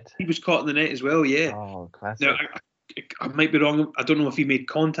the net. He was caught in the net as well, yeah. Oh, classic. Now, I might be wrong. I don't know if he made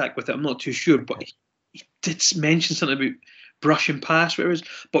contact with it. I'm not too sure. But he did mention something about brushing past whatever it was.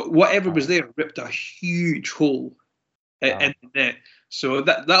 But whatever was there ripped a huge hole in the net. So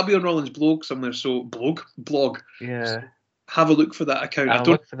that'll be on Rollins' blog somewhere. So blog. Yeah. So have a look for that account. I'll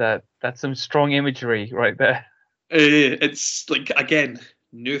look for that. That's some strong imagery right there. It's like, again,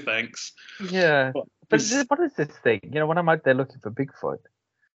 no thanks. Yeah. But what is this thing? When I'm out there looking for Bigfoot,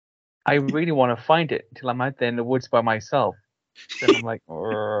 I really want to find it until I'm out there in the woods by myself. Then I'm like,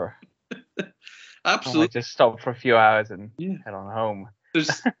 absolutely. I just stop for a few hours and head on home.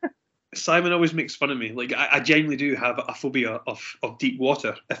 Simon always makes fun of me. Like, I genuinely do have a phobia of deep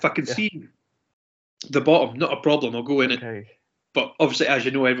water. If I can see the bottom, not a problem. I'll go in it. But obviously, as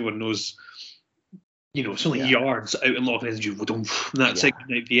you know, everyone knows, it's only yards out in Loch Ness. That's like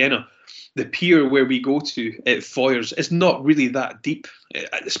Vienna. The pier where we go to at Foyers is not really that deep.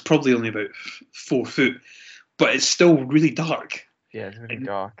 It's probably only about 4 foot, but it's still really dark. Yeah, it's really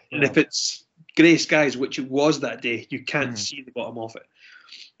dark. And if it's grey skies, which it was that day, you can't see the bottom of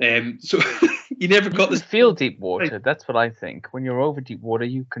it. So you never got this. Feel deep water. That's what I think. When you're over deep water,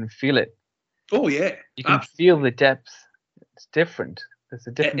 you can feel it. Oh yeah, you can feel the depth. It's different. There's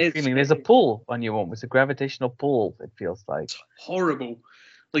a different feeling. There's a pull on you almost, a gravitational pull. It feels like it's horrible.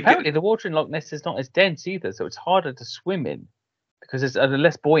 Like, apparently, the water in Loch Ness is not as dense either, so it's harder to swim in because it's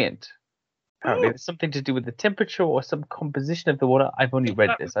less buoyant. Apparently, it's something to do with the temperature or some composition of the water. I've only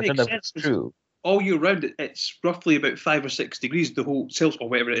read this. I don't know if it's true. All year round, it's roughly about 5 or 6 degrees. The whole Celsius or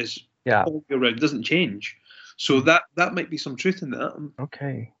whatever it is, all year round, doesn't change. So that might be some truth in that.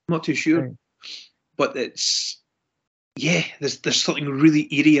 Okay, I'm not too sure, but it's there's something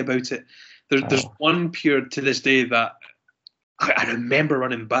really eerie about it. There's one pier to this day that I remember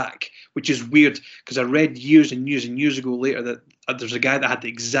running back, which is weird because I read years and years and years ago later that there's a guy that had the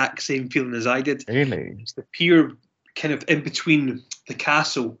exact same feeling as I did. Really? It's the pier kind of in between the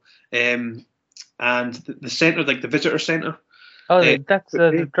castle and the centre, like the visitor centre. Oh, that's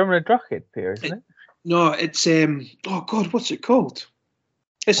the Drummer Drogheda pier, isn't it? No, it's oh God, what's it called?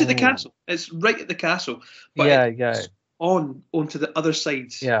 It's at the castle. It's right at the castle. But it's onto the other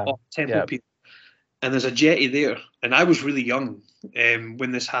side of Temple Pier. And there's a jetty there. And I was really young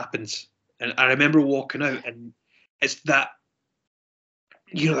when this happened. And I remember walking out, and it's that,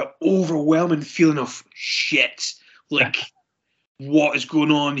 that overwhelming feeling of shit. Like, what is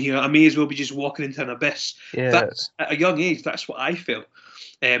going on here? I may as well be just walking into an abyss. Yeah. That's, at a young age, that's what I felt.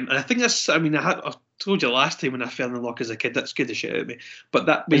 And I think that's, I told you last time when I fell in the loch as a kid, that scared the shit out of me. But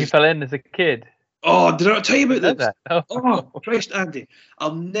that was... You fell in as a kid? Oh, did I not tell you about this? That? Oh. Oh, Christ, Andy.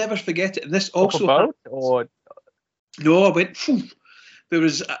 I'll never forget it. And this Off a also boat or No, I went. Phew. I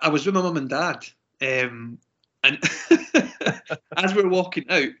was with my mum and dad, and as we were walking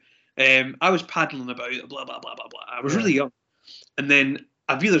out, I was paddling about, blah blah blah blah blah. I was really young, and then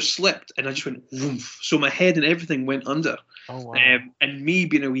I've either slipped and I just went woof. So my head and everything went under. Oh wow. And me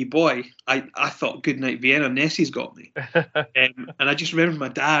being a wee boy, I thought good night Vienna, Nessie's got me. And I just remember my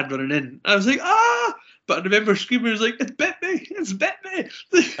dad running in. I was like, ah! But I remember screaming, I was like, it's bit me, it's bit me.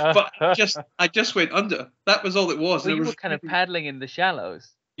 But I just went under. That was all it was. Well, and you it was were kind of paddling in the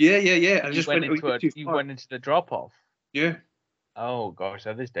shallows. yeah. I You just went went into too you far. went into the drop off. Yeah, Oh gosh,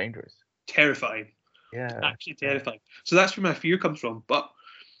 that is dangerous. terrifying. Yeah. Actually terrifying. So that's where my fear comes from. But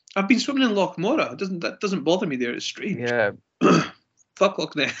I've been swimming in Loch Mora. That doesn't bother me there. It's strange. Yeah. Fuck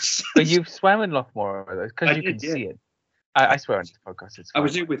Loch Ness. But you've swam in Loch Mora because you can did, yeah. see it. I swear on the podcast. It's I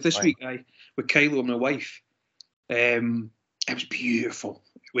was there fine. with this week with Kylo and my wife. It was beautiful.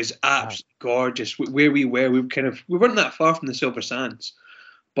 It was absolutely gorgeous. Where we were, we weren't that far from the Silver Sands,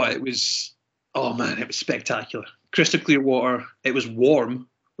 but it was, oh man, it was spectacular. Crystal clear water. It was warm,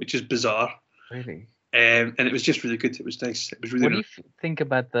 which is bizarre. Really. And it was just really good. It was nice. It was really. What do you think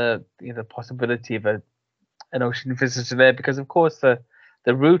about the possibility of an ocean visitor there? Because of course the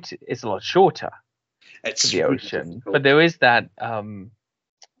route is a lot shorter It's to the really ocean, difficult. but there is that what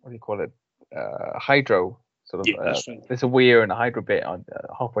do you call it? Hydro sort of. Yeah, that's right. There's a weir and a hydro bit on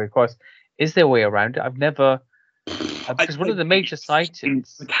halfway across. Is there a way around it? I've never. Because one of the major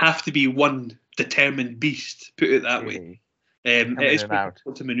sightings would have to be one determined beast. Put it that way. It is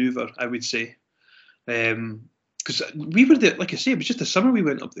difficult to manoeuvre, I would say. Because we were there, like I say, it was just the summer we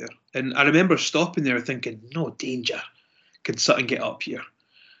went up there, and I remember stopping there thinking, "No danger, could something get up here?"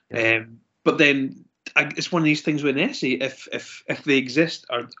 Yeah. But then it's one of these things with Nessie. If they exist,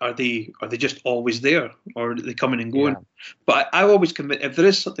 are they just always there, or are they coming and going? Yeah. But I always commit. If there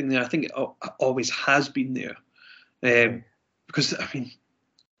is something there, I think it always has been there. Because I mean,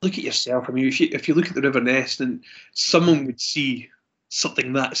 look at yourself. I mean, if you look at the River Ness, and someone would see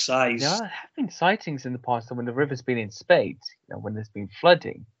something that size. Yeah, there have been sightings in the past when the river's been in spades, when there's been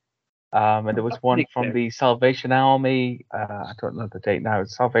flooding. And there was one from the Salvation Army. I don't know the date now.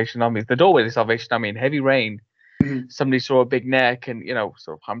 It's Salvation Army. The doorway of the Salvation Army in heavy rain. Mm-hmm. Somebody saw a big neck and,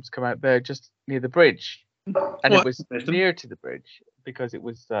 sort of humps come out there just near the bridge. And it was near to the bridge because it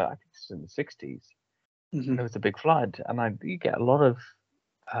was, I think this was in the 60s. Mm-hmm. And there was a big flood. And you get a lot of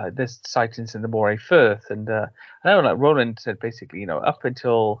there's sightings in the Moray Firth, and I know, like Roland said, basically, up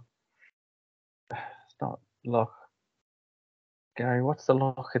until it's not Loch Gary. What's the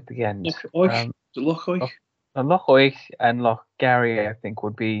loch at the end? Loch Oich. Loch Oich and Loch Gary, I think,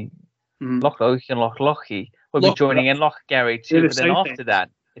 would be Loch Oich and Loch Lochy would be joining in Loch Gary too. But then after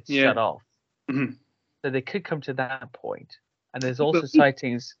that, it's shut off. Mm-hmm. So they could come to that point. And there's also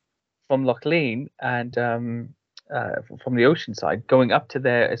sightings from Loch Lean and from the ocean side going up to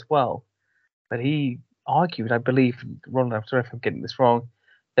there as well. But he argued, I believe, Ronald, I'm sorry if I'm getting this wrong,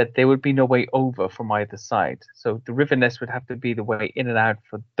 that there would be no way over from either side. So the River Ness would have to be the way in and out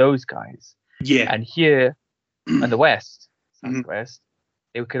for those guys. Yeah. And here in the west, southwest,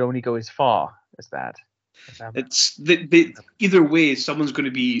 they could only go as far as that. It's either way, someone's going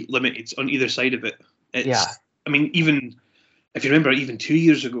to be limited on either side of it. I mean, even if you remember, even 2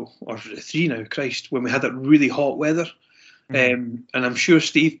 years ago, or 3 now, Christ, when we had that really hot weather, and I'm sure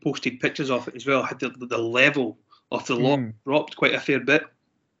Steve posted pictures of it as well, had the level of the loch dropped quite a fair bit.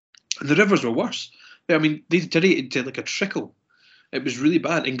 And the rivers were worse. I mean, they deteriorated to like a trickle. It was really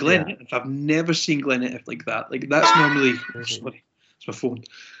bad. And Glen Etive, I've never seen Glen Etive like that. Like, that's normally... Sorry, it's my phone.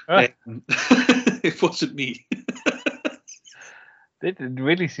 It wasn't me. They didn't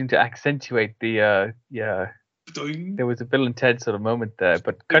really seem to accentuate the there was a Bill and Ted sort of moment there,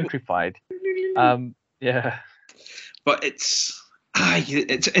 but countrified. But it's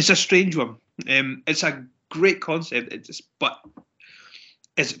a strange one. It's a great concept. But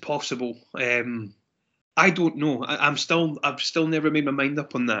is it possible? I don't know. I've still never made my mind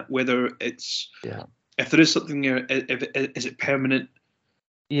up on that. Whether it's if there is something there, is it permanent?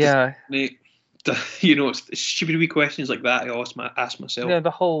 Yeah. It's stupid wee questions like that I ask myself.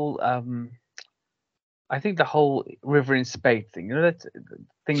 The whole I think the whole river in spade thing, that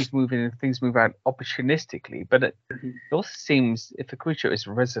things move in and things move out opportunistically, but it also seems, if a creature is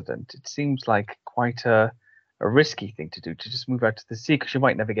resident, it seems like quite a risky thing to do, to just move out to the sea, because you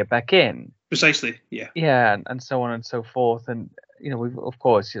might never get back in. Precisely, yeah. Yeah, and so on and so forth. And, we've, of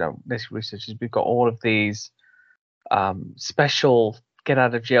course, Nessie researchers, we've got all of these special get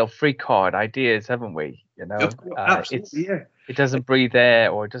out of jail free card ideas, haven't we? Absolutely, it doesn't breathe air,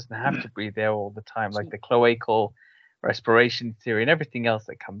 or it doesn't have to breathe air all the time, like the cloacal respiration theory and everything else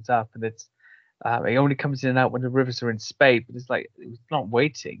that comes up. And it only comes in and out when the rivers are in spate, but it's like it's not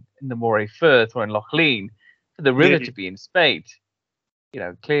waiting in the Moray Firth or in Loch Lean for the river to be in spate.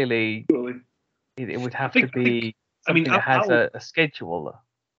 Clearly it would have to be something that has a schedule.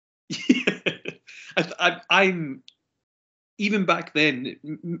 I'm even back then,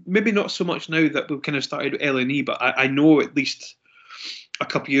 maybe not so much now that we've kind of started LNE, but I know at least a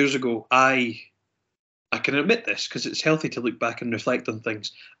couple of years ago, I can admit this because it's healthy to look back and reflect on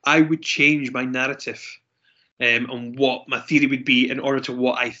things. I would change my narrative on what my theory would be in order to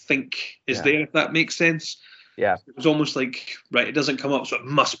what I think is there, if that makes sense. Yeah. It was almost like, right, it doesn't come up, so it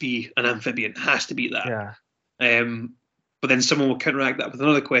must be an amphibian. It has to be that. Yeah. But then someone will counteract that with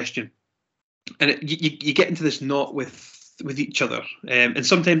another question. And you get into this knot with each other. And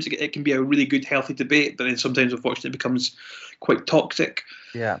sometimes it can be a really good, healthy debate, but then sometimes, unfortunately, it becomes quite toxic.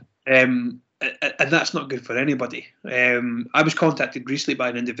 Yeah. And that's not good for anybody. I was contacted recently by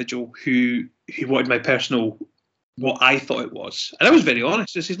an individual who wanted my personal, what I thought it was. And I was very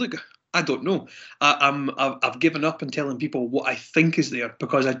honest. I said, look, I don't know. I've given up on telling people what I think is there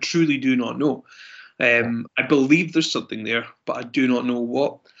because I truly do not know. I believe there's something there, but I do not know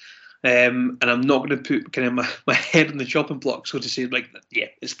what. And I'm not going to put kind of my head on the chopping block, so to say, like, yeah,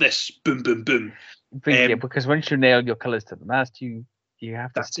 it's this, boom, boom, boom. Because once you nail your colours to the mast, you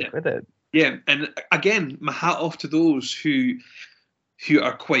have to stick with it. Yeah, and again, my hat off to those who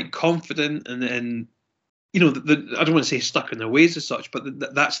are quite confident and I don't want to say stuck in their ways as such, but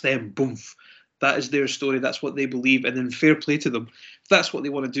that's them. Boom, that is their story. That's what they believe, and then fair play to them. If that's what they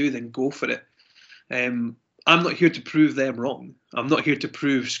want to do, then go for it. I'm not here to prove them wrong. I'm not here to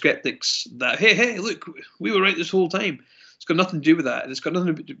prove skeptics that hey, look, we were right this whole time. It's got nothing to do with that. It's got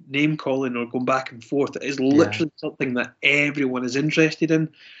nothing to do with name calling or going back and forth. It is literally something that everyone is interested in.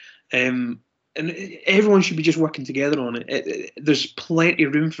 And everyone should be just working together on it. There's plenty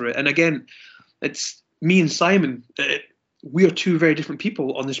of room for it. And again, it's me and Simon. We are two very different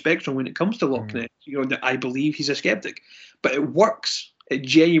people on the spectrum when it comes to Loch Ness. I believe he's a skeptic, but it works. It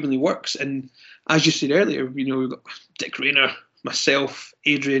genuinely works. And as you said earlier, we've got Dick Rayner, myself,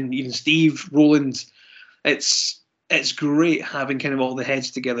 Adrian, even Steve, Roland. It's great having kind of all the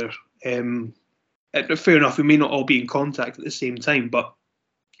heads together. Fair enough, we may not all be in contact at the same time, but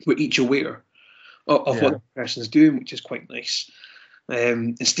we're each aware of what the person's doing, which is quite nice.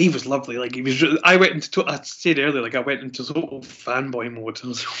 And Steve was lovely. Like he was. I said earlier, like I went into total fanboy mode. I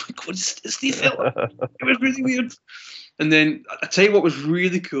was like, oh my god, it's Steve Hill. It was really weird. And then I tell you what was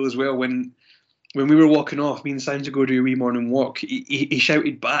really cool as well, when we were walking off, me and Simon to go do a wee morning walk, he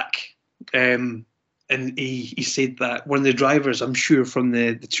shouted back, and he said that one of the drivers, I'm sure from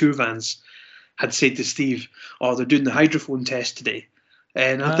the tour vans, had said to Steve, "Oh, they're doing the hydrophone test today."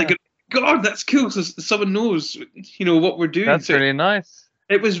 And I'm thinking, God, that's cool. So someone knows, what we're doing. That's really nice.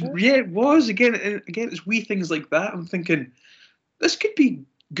 It was, it was. Again, it's wee things like that. I'm thinking, this could be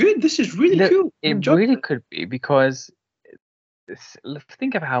good. This is really cool. It really could be, because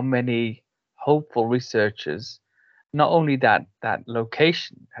think of how many hopeful researchers, not only that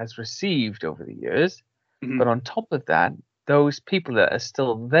location has received over the years, but on top of that, those people that are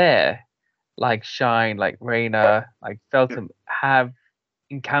still there, like Shine, like Rayner, like Feltham, have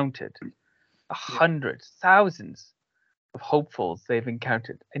encountered hundreds, thousands of hopefuls they've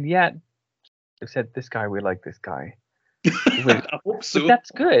encountered, and yet they've said, "This guy, we like this guy." I hope so. But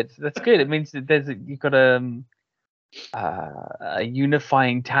that's good. That's good. It means that you've got a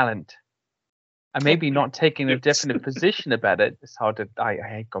unifying talent, and maybe not taking a definite position about it. It's hard to. I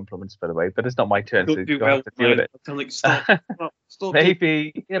hate compliments, by the way, but it's not my turn, so you have to deal with it. Like, stop.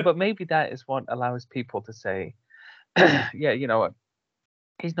 Maybe, but maybe that is what allows people to say, "Yeah, you know what?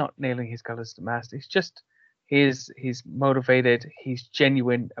 He's not nailing his colours to the mast. He's motivated. He's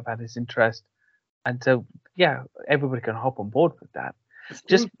genuine about his interest." And so, everybody can hop on board with that.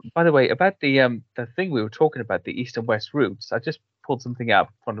 Just by the way, about the thing we were talking about, the east and west routes, I just pulled something out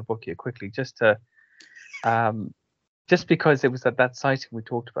from the book here quickly, just to just because it was at that sighting we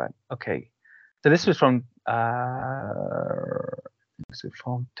talked about. Okay, so this was from Ted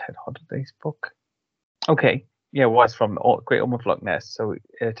Holliday's book. Okay, it was from Great Ormond Loch Ness. So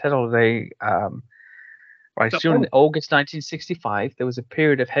Ted Holliday. Right, during August 1965, there was a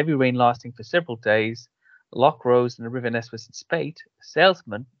period of heavy rain lasting for several days. Loch rose and the River Ness was in spate. A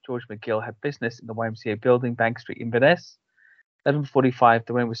salesman, George McGill, had business in the YMCA building, Bank Street, Inverness. 11:45,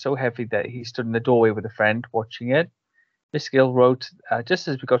 the rain was so heavy that he stood in the doorway with a friend watching it. Miss Gill wrote, "Just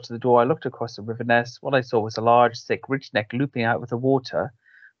as we got to the door, I looked across the River Ness. What I saw was a large, thick ridge neck looping out with the water,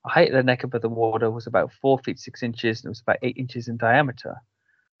 height of the neck above the water was about 4 feet 6 inches, and it was about 8 inches in diameter.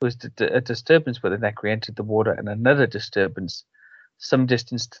 There was a disturbance where the neck re-entered the water, and another disturbance some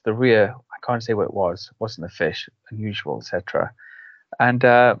distance to the rear. I can't say what it was. It wasn't a fish, unusual, etc. And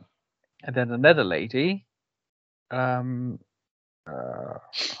then another lady, what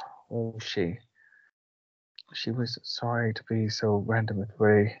was she? She was, sorry to be so random with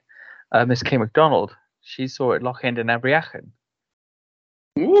Ray, Miss K. MacDonald. She saw it Loch End in Abriachan.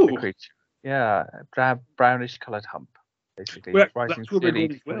 The creature. Yeah, drab, brownish coloured hump, basically, rising 30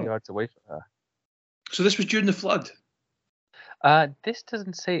 to 40 yards away from her. So this was during the flood? This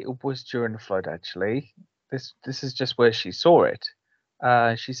doesn't say it was during the flood, actually. This is just where she saw it.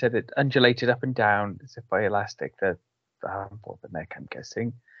 She said it undulated up and down as if by elastic. The neck, I'm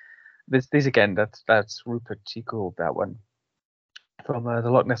guessing. These again, that's Rupert T. Gould, that one, from the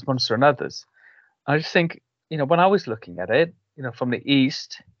Loch Ness Monster and others. I just think, when I was looking at it, from the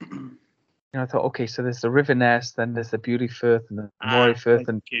east, I thought, okay, so there's the River Ness, then there's the Beauty Firth and the Moray Firth,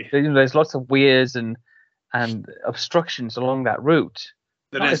 and there's lots of weirs and obstructions along that route.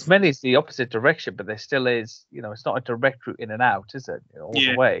 Not as many as the opposite direction, but there still is. It's not a direct route in and out, is it? All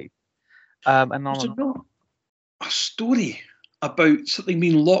the way. And was there not a story about something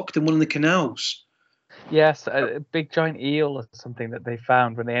being locked in one of the canals? Yes, a big giant eel or something that they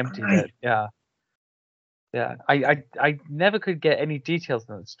found when they emptied it. Yeah. Yeah, I never could get any details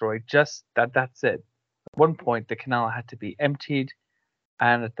on that story. Just that's it. At one point, the canal had to be emptied,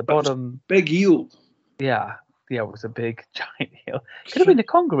 and at the bottom, big eel. Yeah, it was a big giant eel. Could have been a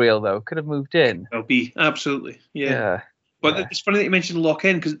conger eel though. Could have moved in. It'll be absolutely, yeah. But it's funny that you mentioned Loch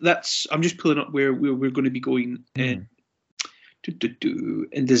End, because I'm just pulling up where we're going to be going in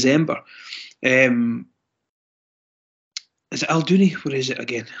December. Is it Alduni? What is it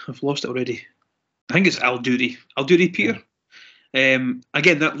again? I've lost it already. I think it's Alduri Pier.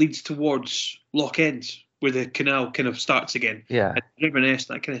 Again, that leads towards Loch End, where the canal kind of starts again. Yeah. And River Ness,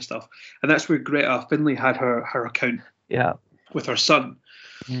 that kind of stuff. And that's where Greta Finlay had her account. Yeah. With her son.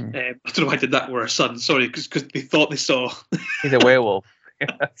 I don't know why I did that with her son. Sorry, because they thought they saw. He's a werewolf.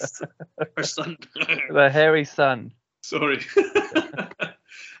 Her son. The hairy son. Sorry.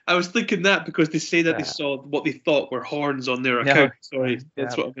 I was thinking that because they say that they saw what they thought were horns on their account. Sorry,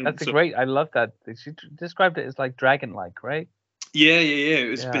 that's what I mean. That's great. I love that. She described it as like dragon-like, right? Yeah. It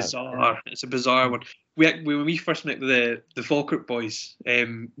was bizarre. Yeah. It's a bizarre one. When we first met the Falkirk boys,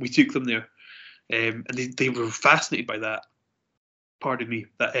 we took them there, and they were fascinated by that. Pardon me,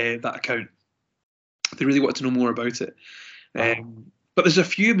 that account. They really wanted to know more about it. But there's a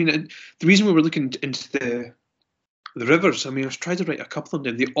few. I mean, the reason we were looking into the rivers, I mean, I was trying to write a couple of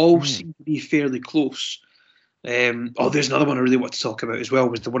them. They all seem to be fairly close. There's another one I really want to talk about as well,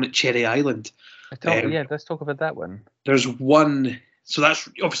 was the one at Cherry Island. Let's talk about that one. There's one, so that's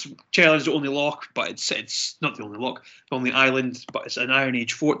obviously Cherry Island's the only loch, but it's not the only loch, the only island, but it's an Iron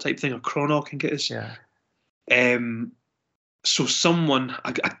Age fort type thing, or Cronach, I think it is. Yeah. So someone,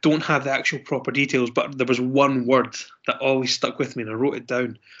 I don't have the actual proper details, but there was one word that always stuck with me, and I wrote it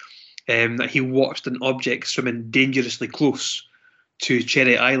down. That he watched an object swimming dangerously close to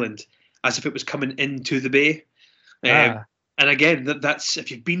Cherry Island, as if it was coming into the bay. And again, that's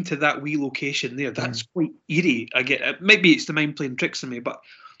if you've been to that wee location there, that's quite eerie. I get it. Maybe it's the mind playing tricks on me, but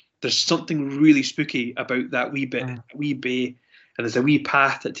there's something really spooky about that wee bit, wee bay, and there's a wee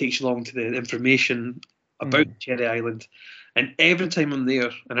path that takes you along to the information about Cherry Island. And every time I'm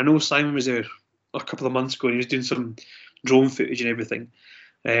there, and I know Simon was there a couple of months ago, and he was doing some drone footage and everything.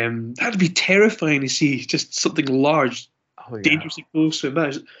 That'd be terrifying to see, just something large, dangerously close to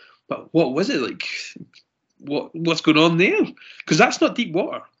him. But what was it like? What's going on there? Because that's not deep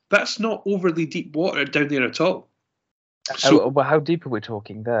water. That's not overly deep water down there at all. So, how deep are we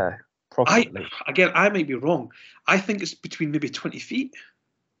talking there? Approximately. I might be wrong. I think it's between maybe 20 feet.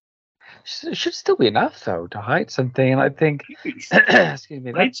 It should still be enough though to hide something, and I think. Excuse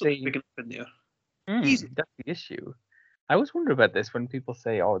me. That's big enough in there. That's the issue. I always wonder about this when people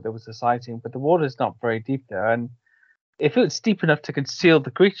say, "Oh, there was a sighting," but the water's not very deep there, and if it's deep enough to conceal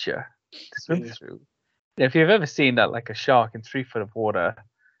the creature to swim through, if you've ever seen that, like a shark in 3 foot of water,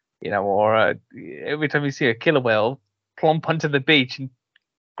 or every time you see a killer whale plump onto the beach and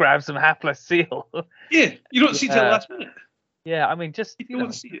grab some hapless seal. Yeah, you don't see it till the last minute. Yeah, I mean, just you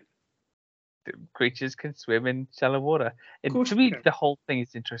don't see it. Creatures can swim in shallow water. To me, the whole thing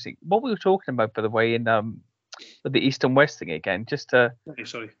is interesting. What we were talking about, by the way, in with the east and west thing again, just to.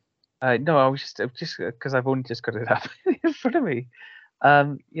 Sorry. No, I was just because I've only just got it up in front of me.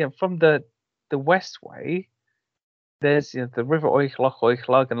 From the west way, there's the River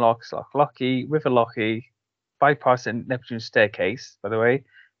Oichlog and Loch Lochy, River Lochy, bypassing Neptune's staircase, by the way,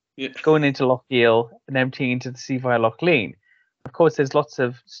 going into Loch Eel and emptying into the sea via Loch Lean. Of course, there's lots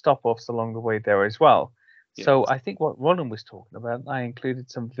of stop-offs along the way there as well. Yeah. So I think what Roland was talking about, I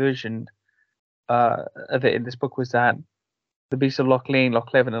included some version of it in this book, was that the beasts of Loch Lean,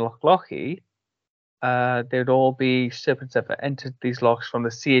 Loch Leven, and Loch Lochy, they'd all be serpents that entered these lochs from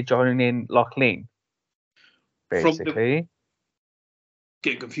the sea adjoining Loch Lean, basically.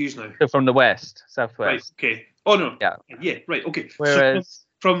 Getting confused now. So from the west, southwest. Right. Okay. Oh no. Yeah. Yeah. Right. Okay. Whereas so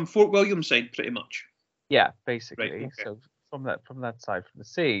from Fort William side, pretty much. Yeah, basically. Right, okay. So from that side, from the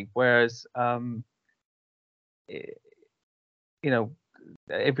sea. Whereas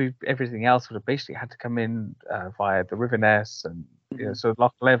everything else would have basically had to come in via the River Ness, and so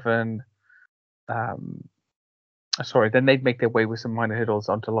Loch Leven. Then they'd make their way with some minor hurdles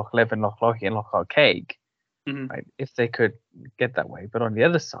onto Loch Leven, Loch Lochy, and Loch Arkaig, right? If they could get that way. But on the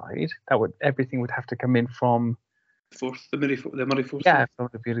other side, everything would have to come in from the Murray Forth. Yeah, from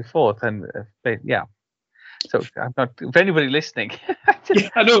the Beauty Forth, and yeah. So I'm not. For anybody listening,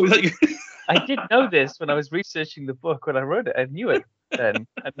 I know. I did know this when I was researching the book when I wrote it. I knew it then,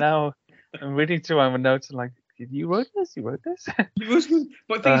 and now I'm reading through my notes and like, you wrote this? You wrote this?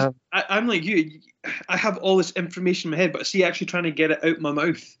 But the thing is, I'm like you. I have all this information in my head, but see, actually trying to get it out my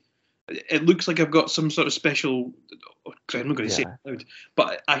mouth, it looks like I've got some sort of special. I'm not going to say it out loud,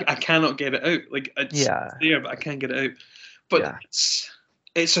 but I cannot get it out. Like it's there, but I can't get it out. But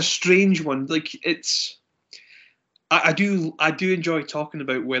it's a strange one. Like it's. I do enjoy talking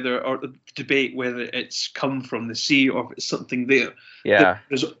about the debate whether it's come from the sea or if it's something there. Yeah.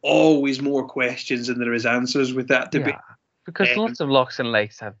 There's always more questions than there is answers with that debate. Yeah. Because lots of lochs and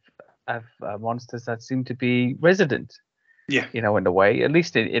lakes have monsters that seem to be resident. Yeah. In a way, at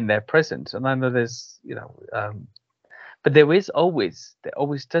least in their presence. And I know there's, but there always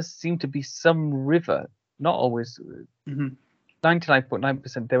does seem to be some river, not always,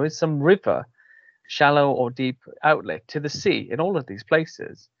 99.9%, there is some river, shallow or deep outlet to the sea in all of these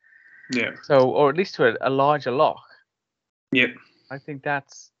places. Yeah. So, or at least to a larger loch. Yeah. I think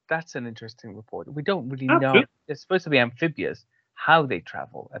that's an interesting report. We don't really know. They're supposed to be amphibious, how they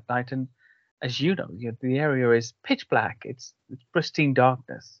travel at night, and as you know, the area is pitch black. It's pristine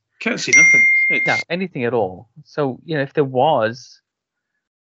darkness. Can't see nothing. Anything at all. So if there was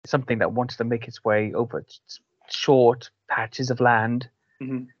something that wanted to make its way over short patches of land.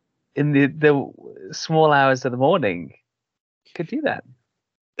 In the small hours of the morning, could do that.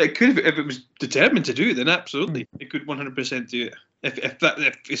 It could, if it was determined to do it, then absolutely, it could 100% do it. If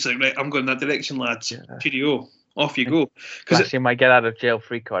it's like, right, I'm going that direction, lads. Cheerio, off you go. Because you might get out of jail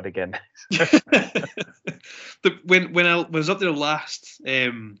free card again. when I was up there last,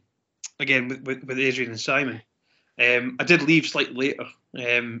 again with Adrian and Simon, I did leave slightly later,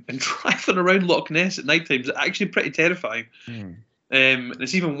 and driving around Loch Ness at night time is actually pretty terrifying. And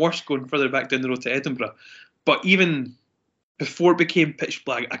it's even worse going further back down the road to Edinburgh. But even before it became pitch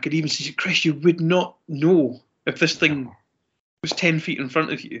black, I could even see, Chris, you would not know if this thing was 10 feet in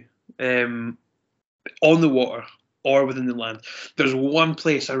front of you, on the water or within the land. There's one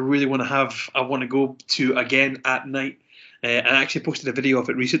place I really want to go to again at night. And I actually posted a video of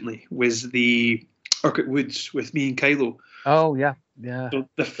it recently, was the Urquhart Woods with me and Kylo. Oh, yeah. So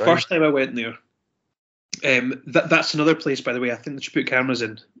the first time I went there, that's another place, by the way, I think they should put cameras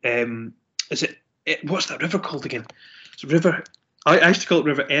in. Is it what's that river called again? It's a river. I used to call it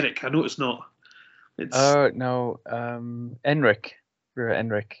River Eric. I know it's not. No, Enric. River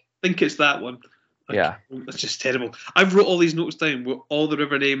Enric. I think it's that one. That's just terrible. I've wrote all these notes down with all the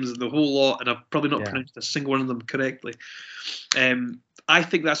river names and the whole lot, and I've probably not pronounced a single one of them correctly. I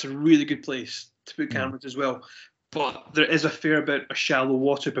think that's a really good place to put cameras as well. But there is a fair bit of shallow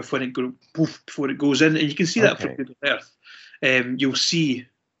water before it goes in, and you can see that from Google Earth. You'll see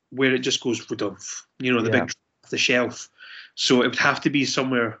where it just goes the big the shelf. So it would have to be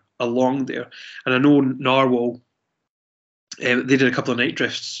somewhere along there. And I know Narwhal, they did a couple of night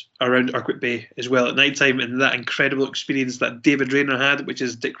drifts around Urquhart Bay as well at night time, and that incredible experience that David Rayner had, which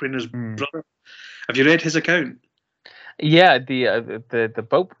is Dick Rayner's brother. Have you read his account? Yeah, the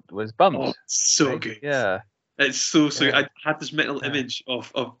boat was bumped. Oh, so good. Yeah. It's so I had this mental image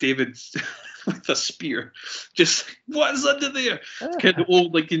of David with a spear. Just, what is under there? It's kind of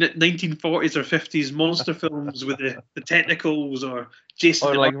old, like 1940s or 50s monster films with the tentacles, or Jason.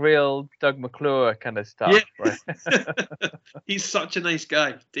 Or like real Doug McClure kind of stuff. Yeah. Right? He's such a nice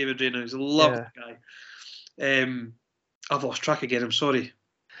guy, David Rayner. He's a lovely guy. I've lost track again. I'm sorry.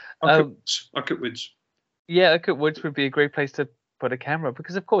 Urquhart Woods. Yeah, Urquhart Woods would be a great place to put a camera,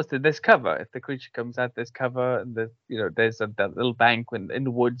 because of course there's cover. If the creature comes out, there's cover, and there's that little bank in the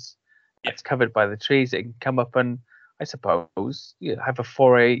woods that's covered by the trees. It can come up, and I suppose, have a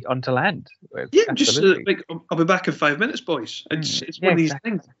foray onto land. Yeah, just Absolutely. like, I'll be back in 5 minutes, boys. It's Yeah, one of these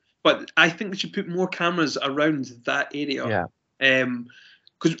exactly. things. But I think they should put more cameras around that area. Yeah.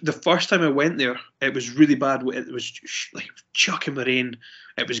 Because the first time I went there, it was really bad. It was like chucking the rain.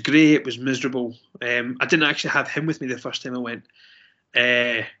 It was grey. It was miserable. I didn't actually have him with me the first time I went.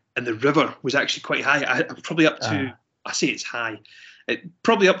 And the river was actually quite high. I'm probably up to, I say it's high,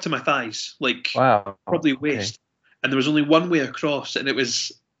 probably up to my thighs, like Wow. probably Okay. waist. And there was only one way across, and it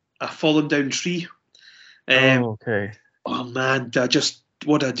was a fallen down tree. Okay. Oh man,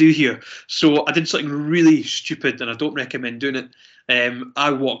 what did I do here? So I did something really stupid, and I don't recommend doing it.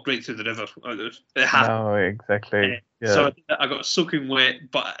 I walked right through the river. It happened. No, exactly. So I got soaking wet,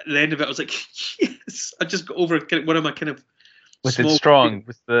 but at the end of it, I was like, yes! I just got over one of my kind of Was small. it strong?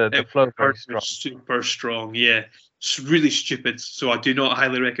 Was the flow very strong? Super strong, yeah. It's really stupid. So I do not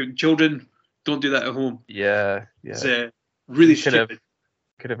highly recommend. Children, don't do that at home. Yeah. It's really stupid.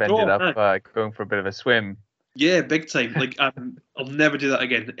 Could have ended up going for a bit of a swim. Yeah, big time. Like I'll never do that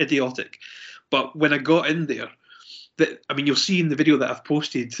again. Idiotic. But when I got in there, you'll see in the video that I've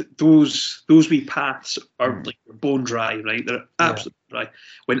posted, those wee paths are like bone dry, right? They're absolutely dry.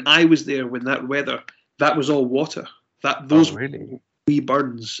 When I was there, when that weather, that was all water. Those really? Wee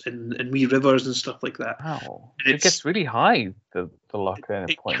burns and wee rivers and stuff like that. Wow. And it gets really high, the loch then.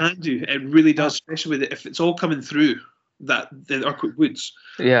 It can do. It really does, especially with if it's all coming through the Urquhart Woods.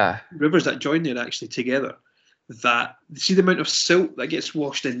 Yeah. Rivers that join there actually together. See the amount of silt that gets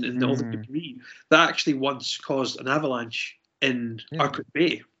washed in and all the debris that actually once caused an avalanche in Urquhart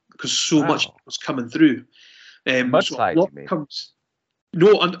Bay because so much was coming through. Mudslide, so you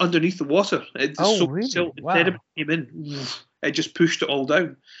mean? Underneath the water. Really? Silt sediment came in. It just pushed it all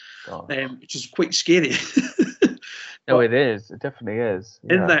down, which is quite scary. It is. It definitely is.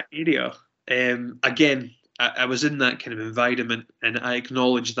 Yeah. In that area, again, I was in that kind of environment, and I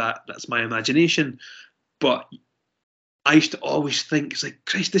acknowledge that that's my imagination. But I used to always think, it's like,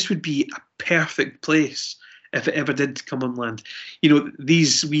 Christ, this would be a perfect place if it ever did come on land.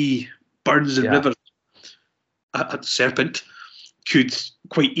 These wee burns and rivers, a serpent could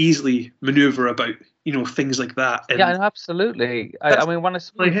quite easily maneuver about, things like that. And absolutely. I mean, when I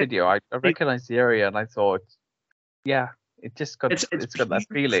saw the video, I recognized the area, and I thought, it just got it's got that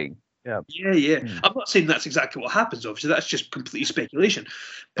feeling. Yeah. I'm not saying that's exactly what happens. Obviously, that's just complete speculation.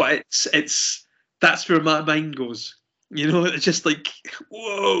 But that's where my mind goes. It's just like,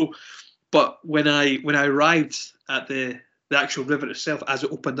 whoa. But when I arrived at the actual river itself, as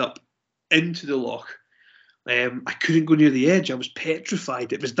it opened up into the loch, I couldn't go near the edge. I was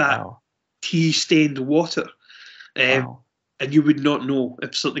petrified. It was that tea-stained water. And you would not know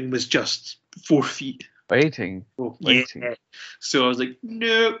if something was just 4 feet. Waiting. Yeah. So I was like,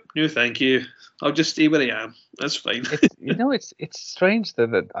 no, thank you. I'll just stay where I am. That's fine. It's strange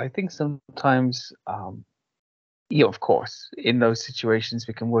that I think sometimes, of course, in those situations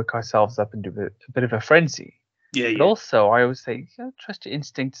we can work ourselves up into a bit of a frenzy. Yeah. But also, I always say, trust your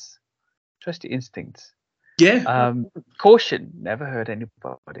instincts. Trust your instincts. Yeah. Caution never hurt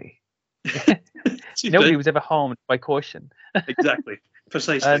anybody. Nobody was ever harmed by caution. Exactly.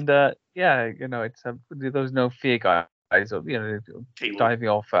 Precisely. And it's those no fear guys, or diving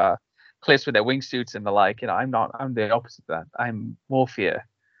off cliffs with their wingsuits and the like. I'm the opposite of that. I'm more fear.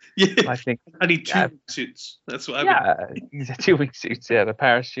 Yeah. I think I need 2 wingsuits. That's what I mean. 2 wingsuits. Yeah, the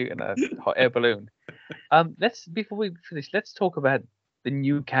parachute and a hot air balloon. Before we finish, let's talk about the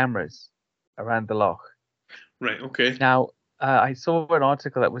new cameras around the loch. Right. Okay. Now, I saw an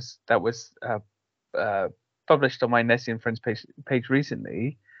article that was published on my Nessie and Friends page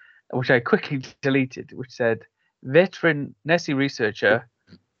recently, which I quickly deleted, which said veteran Nessie researcher,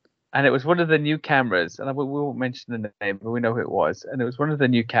 and it was one of the new cameras, and we won't mention the name, but we know who it was, and it was one of the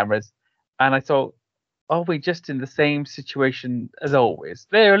new cameras, and I thought, are we just in the same situation as always?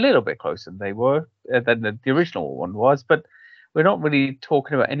 They're a little bit closer than they were, than the original one was, but we're not really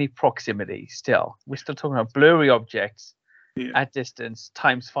talking about any proximity still. We're still talking about blurry objects at distance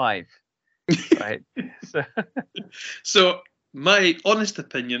times 5. Right. So my honest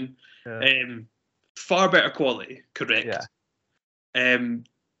opinion, far better quality, correct.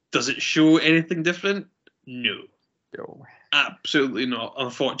 Does it show anything different? No. Absolutely not,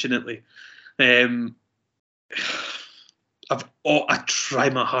 unfortunately. I try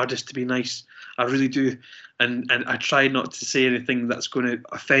my hardest to be nice. I really do. And I try not to say anything that's going to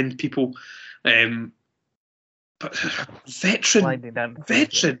offend people. But veteran.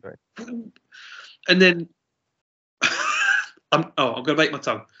 And then I'm going to bite my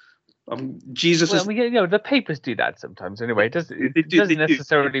tongue. Jesus. Well, the papers do that sometimes anyway. It doesn't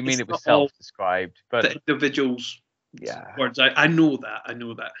necessarily mean it was self-described, but the individuals Yeah. words. I know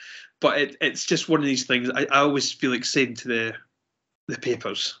that, but it's just one of these things. I always feel like saying to the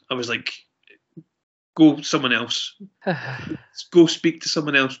papers, I was like, go someone else, go speak to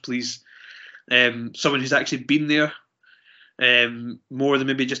someone else, please. Someone who's actually been there, more than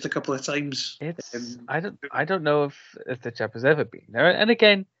maybe just a couple of times. It's I don't know if the chap has ever been there. And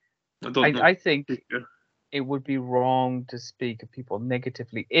again, I don't know. I think it would be wrong to speak of people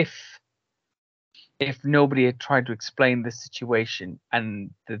negatively if nobody had tried to explain the situation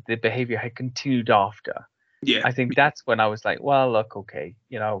and the behavior had continued after. Yeah. I think that's when I was like, well, look, okay,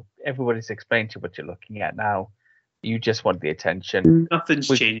 everybody's explained to you what you're looking at now. You just want the attention. Nothing's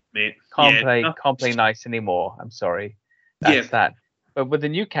changed, mate. Can't play nice anymore. I'm sorry. That's that. But with the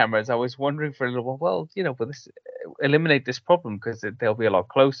new cameras, I was wondering for a little while, will this eliminate this problem because they'll be a lot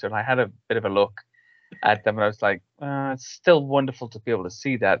closer? And I had a bit of a look at them, and I was like, it's still wonderful to be able to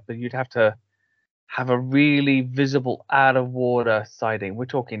see that, but you'd have to have a really visible out of water sighting. We're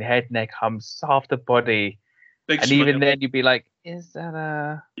talking head, neck, humps, half the body. Big and smile. Even then you'd be like, is that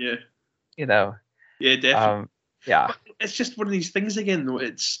a Yeah, definitely. But it's just one of these things again, though.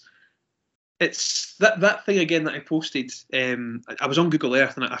 It's that thing again that I posted. I was on Google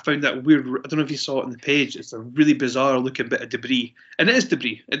Earth and I found that weird. I don't know if you saw it on the page. It's a really bizarre looking bit of debris, and it is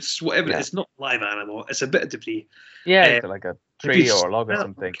debris. It's whatever. Yeah. It's not live animal. It's a bit of debris. Yeah, it's like a tree or a log or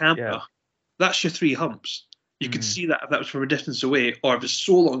something. Camera, that's your 3 humps. You could see that if that was from a distance away, or if it's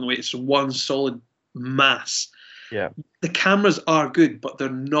so long away, it's one solid mass. Yeah. The cameras are good, but they're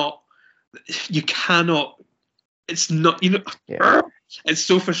not. You cannot. It's not. Yeah. It's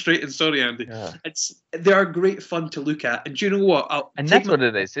so frustrating. Sorry, Andy. Yeah. They are great fun to look at, and do you know what? That's what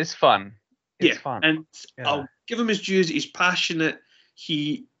it is. It's fun. It's fun. And I'll give him his dues. He's passionate.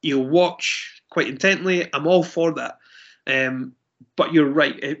 He'll watch quite intently. I'm all for that. But you're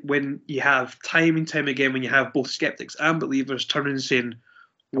right. When you have time and time again, when you have both skeptics and believers turning and saying,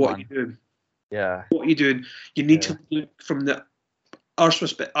 "What are you doing? Yeah. What are you doing?" You need to look from our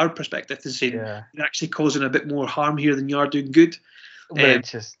perspective and saying you're actually causing a bit more harm here than you are doing good. Well, it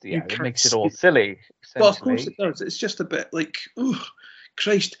just it makes it all silly. Well, of course it does. It's just a bit like, oh,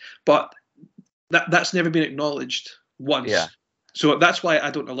 Christ. But that's never been acknowledged once. Yeah. So that's why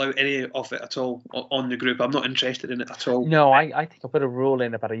I don't allow any of it at all on the group. I'm not interested in it at all. No, I think I put a rule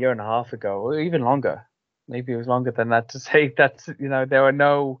in about a year and a half ago, or even longer. Maybe it was longer than that, to say that there are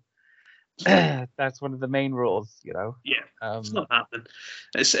no. That's one of the main rules, Yeah, it's not happening.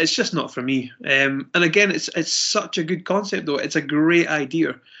 It's just not for me. And again, it's such a good concept, though. It's a great idea.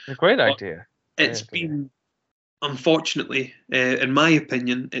 It's a great idea. It's been, unfortunately, in my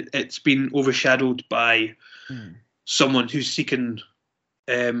opinion, it's been overshadowed by someone who's seeking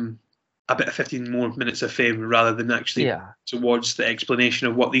a bit of 15 more minutes of fame rather than actually towards the explanation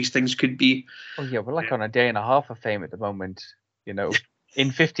of what these things could be. Oh yeah, we're like on a day and a half of fame at the moment, in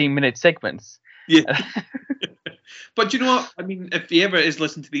 15-minute segments. Yeah. But you know what? I mean, if he ever is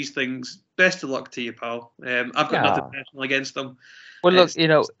listening to these things, best of luck to you, pal. I've got nothing personal against them. Well, look,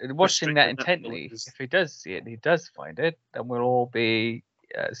 watching that intently, if he does see it and he does find it, then we'll all be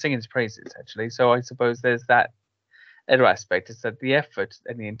singing his praises, actually. So I suppose there's that other aspect. Is that the effort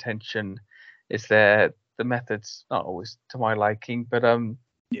and the intention is there. The method's not always to my liking, but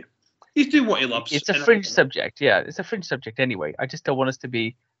he's doing what he loves. It's a fringe subject. Yeah, it's a fringe subject anyway. I just don't want us to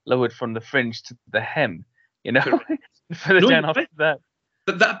be lowered from the fringe to the hem, further down after that.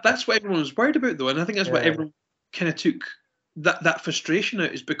 But that's what everyone was worried about, though, and I think that's what everyone kind of took that frustration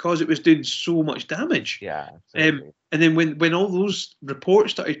out, is because it was doing so much damage. Yeah. And then when all those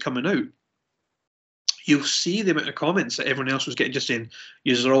reports started coming out, you'll see the amount of comments that everyone else was getting, just saying,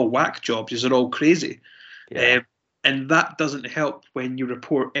 "Yous are all whack jobs. Yous are all crazy." Yeah. And that doesn't help when you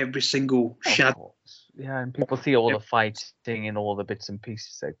report every single shadow. Yeah, and people see all the fighting and all the bits and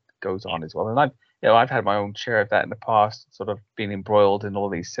pieces that goes on as well. And I've had my own share of that in the past, sort of being embroiled in all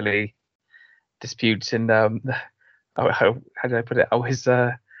these silly disputes. And how did I put it? I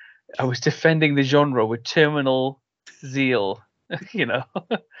was defending the genre with terminal zeal,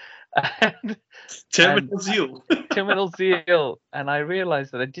 terminal zeal. And I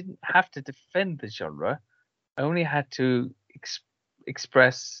realized that I didn't have to defend the genre. I only had to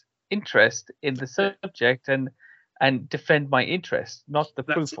express interest in the subject and defend my interest, not the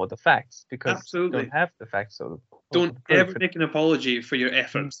proof or the facts, because you don't have the facts. Don't ever make an apology for your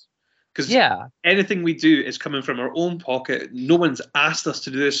efforts, because anything we do is coming from our own pocket. No one's asked us to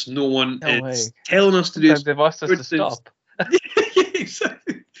do this. No one is telling us to do this. They've asked us to stop.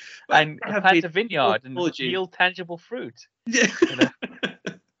 Exactly. And plant a vineyard and yield tangible fruit. Yeah.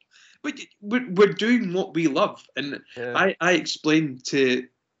 But we're doing what we love, and I explained to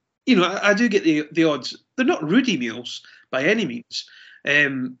you know, I do get the odds. They're not rude emails by any means.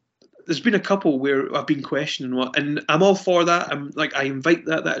 There's been a couple where I've been questioning what, and I'm all for that. I'm like, I invite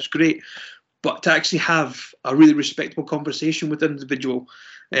that. That's great. But to actually have a really respectable conversation with an individual,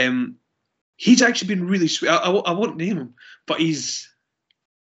 he's actually been really sweet. I won't name him, but he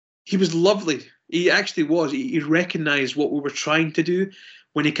was lovely. He actually was. He recognised what we were trying to do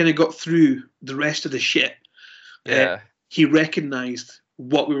when he kind of got through the rest of the shit. Yeah. He recognised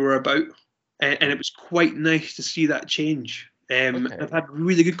what we were about, and it was quite nice to see that change. Okay. I've had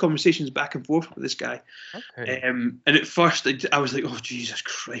really good conversations back and forth with this guy. Okay. And at first, I was like, "Oh Jesus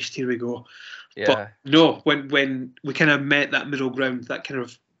Christ, here we go." Yeah. But no, when we kind of met that middle ground, that kind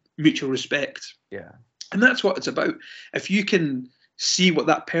of mutual respect. Yeah. And that's what it's about. If you can see what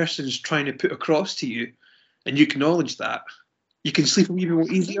that person's trying to put across to you, and you acknowledge that, you can sleep a wee bit more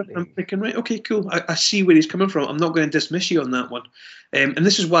easier. I'm thinking, right, okay, cool. I see where he's coming from. I'm not going to dismiss you on that one. And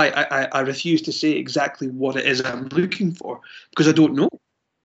this is why I refuse to say exactly what it is I'm looking for, because I don't know.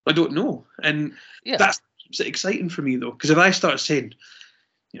 I don't know. And that keeps it exciting for me, though, because if I start saying,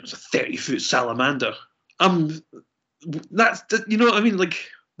 you know, it's a 30-foot salamander, that's, you know what I mean? Like,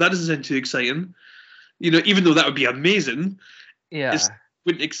 that doesn't sound too exciting. You know, even though that would be amazing. Yeah. It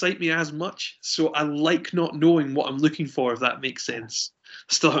wouldn't excite me as much. So I like not knowing what I'm looking for, if that makes sense.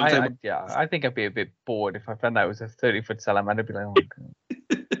 Still haven't found I think I'd be a bit bored if I found out it was a 30-foot salamander. I'd be like, oh,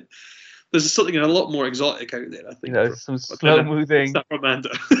 God. There's something a lot more exotic out there, I think. You know, some slow-moving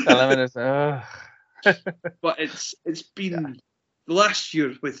salamanders. But it's been the last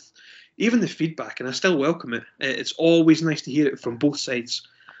year with even the feedback, and I still welcome it. It's always nice to hear it from both sides.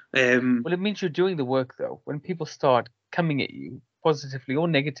 Well, it means you're doing the work, though. When people start coming at you, positively or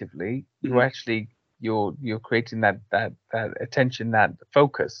negatively, you're actually you're creating that attention, that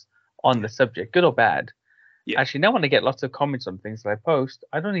focus on the subject, good or bad. Actually, now when I get lots of comments on things that I post,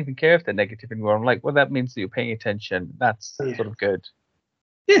 I don't even care if they're negative anymore. I'm like, well, that means that you're paying attention. That's sort of good.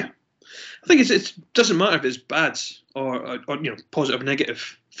 Yeah, I think it doesn't matter if it's bad or you know, positive or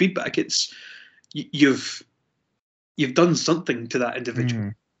negative feedback. It's you've done something to that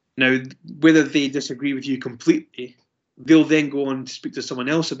individual. Now, whether they disagree with you completely, they'll then go on to speak to someone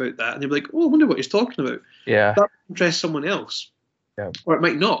else about that, and they'll be like, "Oh, I wonder what he's talking about." Yeah, that interests someone else, or it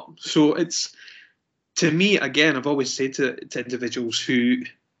might not. So it's, to me, again, I've always said to individuals who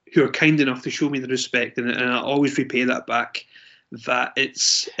are kind enough to show me the respect, and I always repay that back, that it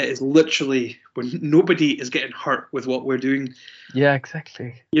is literally when nobody is getting hurt with what we're doing. Yeah,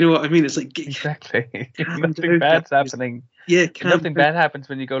 exactly. You know what I mean? It's like, exactly. Nothing bad's happening. Yeah, nothing bad happens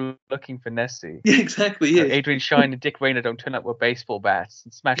when you go looking for Nessie. Yeah, exactly. Yeah, Adrian Shine and Dick Rayner don't turn up with baseball bats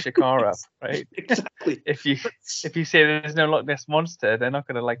and smash your car up, right? Exactly. If you say there's no Loch Ness monster, they're not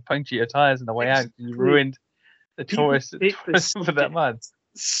going to like puncture your tires on the way out. You ruined the tourist for that month.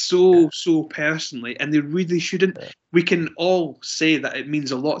 So personally, and they really shouldn't. We can all say that it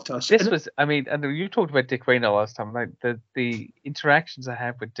means a lot to us. This was, I mean, and you talked about Dick Rayner last time. Like the interactions I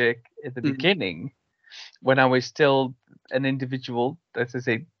had with Dick at the beginning, when I was still an individual, as I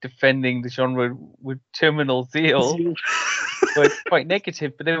say, defending the genre with terminal zeal, were quite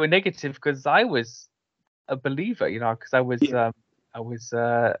negative. But they were negative because I was a believer, you know, because I was a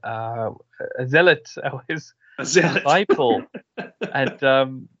zealot. I was a disciple,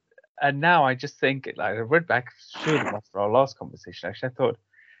 and now I just think, like, I read back through after our last conversation. Actually, I thought,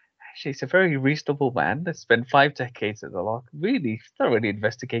 he's a very reasonable man that spent 5 decades at the Loch, really thoroughly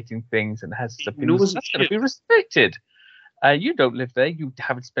investigating things and has opinions. That's going to be respected. You don't live there. You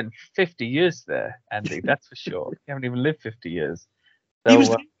haven't spent 50 years there, Andy. That's for sure. You haven't even lived 50 years. So, he was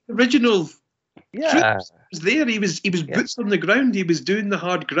the original. Yeah, he was there. He was boots on the ground. He was doing the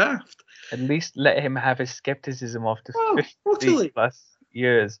hard graft. At least let him have his skepticism after 50 plus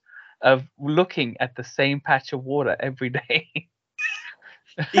years of looking at the same patch of water every day.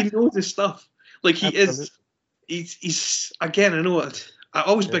 He knows his stuff. Like he is. He's again. I know it. I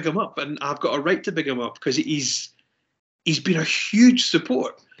always big him up, and I've got a right to big him up because he's been a huge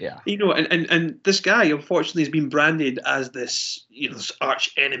support. Yeah. You know, and this guy unfortunately has been branded as this, you know, this arch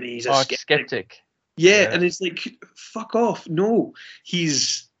enemy. He's a skeptic. Yeah, and it's like, fuck off. No,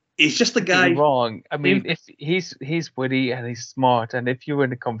 he's just a guy. You're wrong. I mean, if he's witty and he's smart, and if you're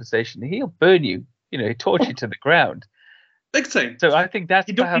in a conversation, he'll burn you. You know, he'll torch you to the ground. Big time. So I think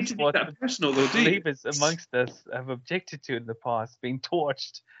that's perhaps what that personal, though, believers amongst us have objected to in the past, being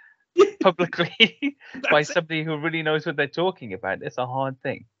torched publicly by somebody who really knows what they're talking about. It's a hard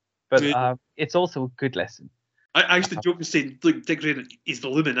thing, but it's also a good lesson. I used to joke and say, look, Dick Rayner is the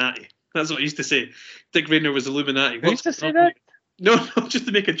Illuminati. That's what I used to say. Dick Rayner was Illuminati. You used to say that? No, just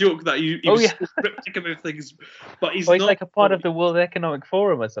to make a joke that he was so cryptic about things, but he's not. Like a part of the World Economic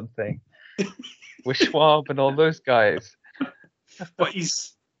Forum or something, with Schwab and all those guys. But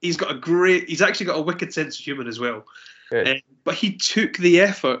he's actually got a wicked sense of humour as well. But he took the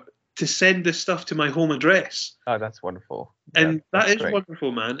effort to send this stuff to my home address. Oh, that's wonderful. And that is great.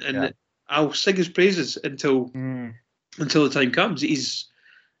 Wonderful, man. And I'll sing his praises until the time comes.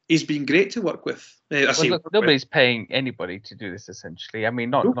 He's been great to work with. Nobody's paying anybody to do this, essentially. I mean,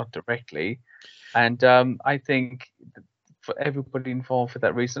 not directly. And I think for everybody involved for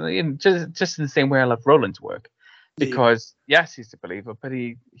that reason, and just in the same way I love Roland's work, because yes, he's a believer, but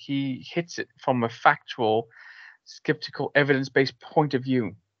he hits it from a factual, skeptical, evidence-based point of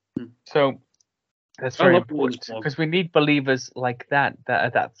view. So that's very important, because we need believers like that are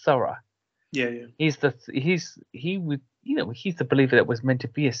that thorough. Yeah. He's the believer that was meant to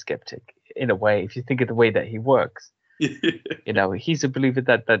be a skeptic in a way. If you think of the way that he works, he's a believer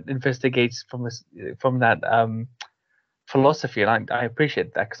that investigates from that philosophy, and I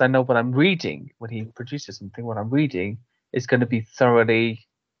appreciate that, because I know what I'm reading when he produces something. What I'm reading is going to be thoroughly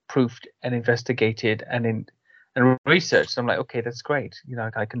proofed and investigated and researched. So I'm like, okay, that's great.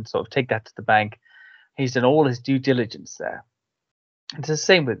 I can sort of take that to the bank. He's done all his due diligence there. It's the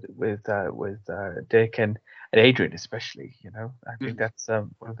same with Dick and Adrian, especially. I think that's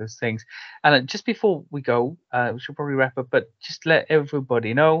one of those things. And just before we go, we should probably wrap up, but just let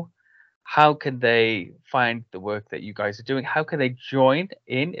everybody know, how can they find the work that you guys are doing? How can they join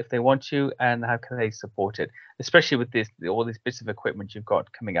in if they want to, and how can they support it, especially with all these bits of equipment you've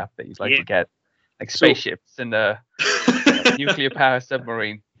got coming up that you'd like to get, like spaceships and nuclear power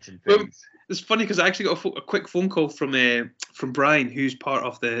submarines and things. Well, it's funny because I actually got a quick phone call from Brian, who's part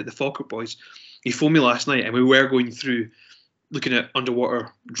of the Falkirk Boys. He phoned me last night, and we were going through looking at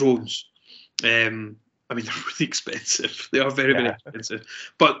underwater drones. I mean, they're really expensive. They are very, very expensive.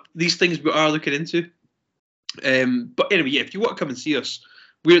 But these things we are looking into. But anyway, if you want to come and see us,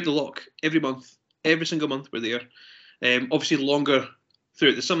 we're at the Loch every month. Every single month we're there. Obviously longer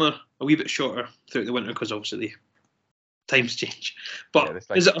throughout the summer, a wee bit shorter throughout the winter, because obviously the times change. But it's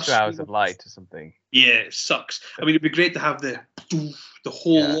like 2 hours of light or something. Yeah, it sucks. I mean, it'd be great to have the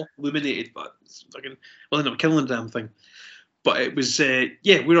whole Loch illuminated, but it's fucking, well, I'm killing the damn thing. But it was,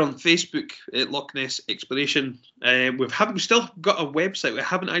 we're on Facebook at Loch Ness Exploration. We've still got a website. We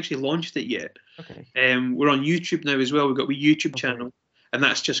haven't actually launched it yet. Okay. We're on YouTube now as well. We've got a YouTube channel, and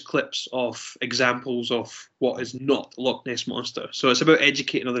that's just clips of examples of what is not the Loch Ness Monster. So it's about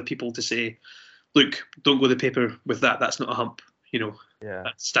educating other people to say, look, don't go the paper with that. That's not a hump.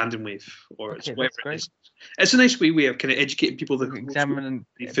 That's standing wave, or it's whatever it is. It's a nice way of kind of educating people that examining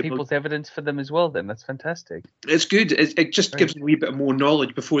people's evidence for them as well. Then that's fantastic. It's good. It just gives them a wee bit more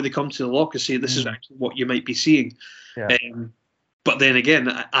knowledge before they come to the Loch and say this is actually what you might be seeing. Yeah. But then again,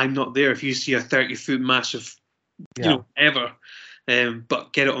 I'm not there. If you see a 30-foot massive, ever,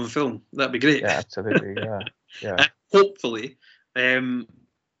 but get it on film, that'd be great. Yeah, absolutely. Yeah. Hopefully.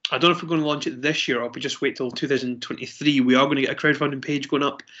 I don't know if we're going to launch it this year or if we just wait till 2023. We are going to get a crowdfunding page going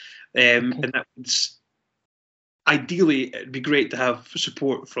up. And that's ideally, it'd be great to have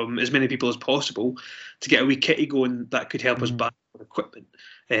support from as many people as possible to get a wee kitty going that could help us buy more equipment,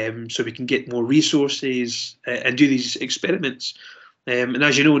 so we can get more resources and do these experiments. And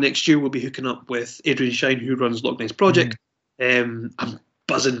as you know, next year we'll be hooking up with Adrian Shine, who runs Loch Ness Project. I'm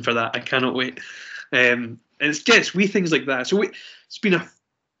buzzing for that. I cannot wait. And it's wee things like that. So it's been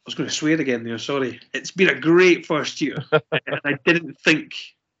I was going to swear again there, sorry. It's been a great first year. And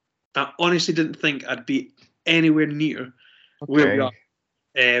I honestly didn't think I'd be anywhere near where we are,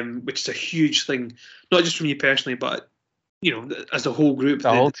 which is a huge thing, not just from you personally, but as the whole group,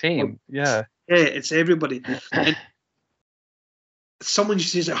 the whole team. Yeah, it's everybody. And someone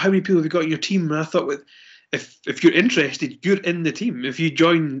just says, how many people have you got in your team? And I thought, if you're interested, you're in the team. If you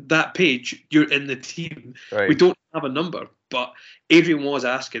join that page, you're in the team. Right. We don't have a number, but Adrian was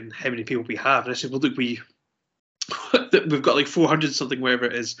asking how many people we have, and I said, well, look, we've got like 400 something, wherever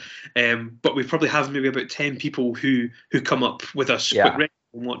it is, but we probably have maybe about 10 people who come up with us quite regularly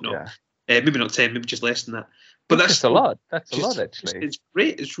and whatnot. Maybe not 10, maybe just less than that. But that's a lot. That's a lot, actually. It's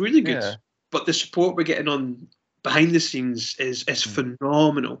great. It's really good. Yeah. But the support we're getting on behind the scenes is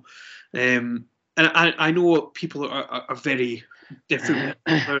phenomenal. And I know people are very different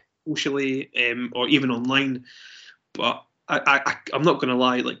socially, or even online, but I'm not going to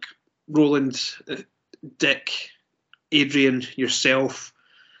lie. Like Roland, Dick, Adrian, yourself,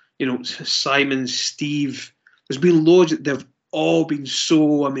 Simon, Steve. There's been loads. They've all been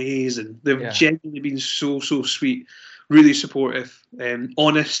so amazing. They've genuinely been so sweet, really supportive,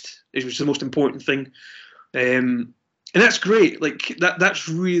 honest, which is the most important thing. And And that's great. Like that's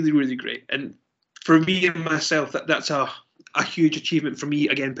really, really great. And for me and myself, that's a huge achievement for me,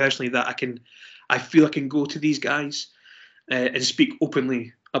 again, personally, that I feel I can go to these guys and speak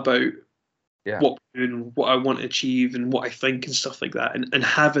openly about what we're doing, what I want to achieve, and what I think and stuff like that. And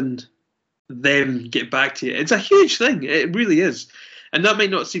having them get back to you, it's a huge thing. It really is. And that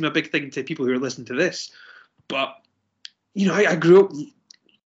might not seem a big thing to people who are listening to this, but I grew up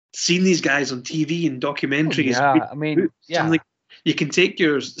seeing these guys on TV and documentaries. Like, you can take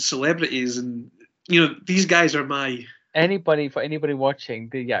your celebrities, and these guys are my anybody watching.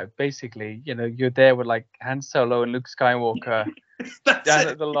 Basically, you're there with like Han Solo and Luke Skywalker down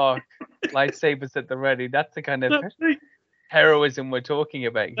at the lock, lightsabers at the ready. That's the kind of heroism we're talking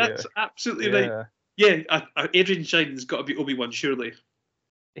about here. That's absolutely right. Yeah, Adrian Shine's got to be Obi-Wan, surely.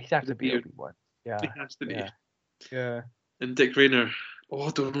 He'd have to be Obi-Wan. Yeah, he has to be. Yeah. And Dick Rayner. Oh, I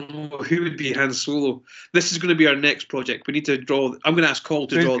don't know who would be Han Solo. This is going to be our next project. We need to draw. I'm going to ask Cole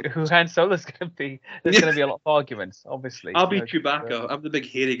to draw who Han Solo's going to be. There's going to be a lot of arguments, obviously. I'll be Chewbacca. I'm the big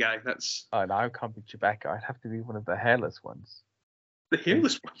hairy guy. Oh no, I can't be Chewbacca. I'd have to be one of the hairless ones. The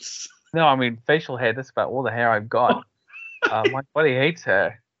hairless ones? No, I mean facial hair. That's about all the hair I've got. My body hates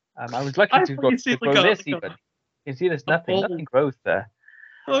hair. I was lucky to grow this even. You see, there's nothing grows there.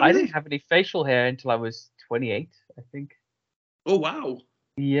 Oh, really? I didn't have any facial hair until I was 28, I think. Oh, wow.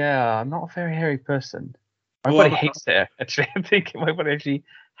 Yeah, I'm not a very hairy person. My body hates hair, actually. I think my body actually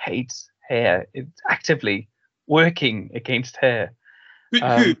hates hair. It's actively working against hair.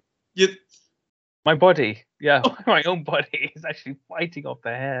 Who? You? My body, my own body is actually fighting off the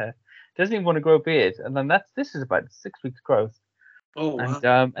hair. Doesn't even want to grow a beard. And then this is about 6 weeks growth. Oh,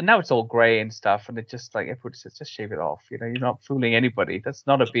 wow. And now it's all grey and stuff, and it just like everyone says, just shave it off. You're not fooling anybody. That's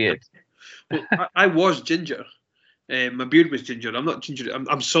not a beard. Well, I was ginger. My beard was ginger. I'm not ginger.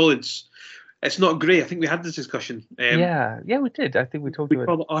 I'm solids. It's not grey. I think we had this discussion. Yeah, we did. I think we talked about it.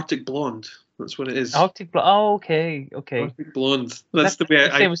 We call it Arctic blonde. That's what it is. Arctic blonde. Oh, okay. Arctic blonde. That's the way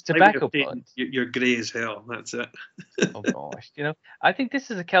same as tobacco blonde. You're grey as hell. That's it. Oh gosh, I think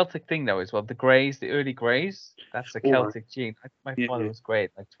this is a Celtic thing though as well. The greys, the early greys. That's a Celtic gene. My father was grey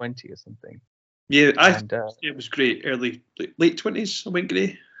at like 20 or something. Yeah, it was great. Late 20s. I went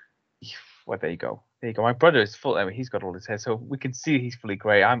grey. Well, there you go. My brother is full. I mean, he's got all his hair, so we can see he's fully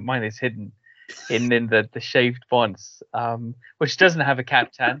grey. Mine is hidden in the shaved bonds, which doesn't have a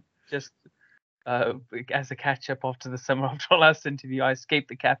cap tan. Just as a catch up after the summer, after our last interview, I escaped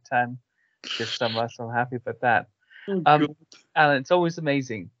the cap tan this summer, so I'm happy about that. Alan, it's always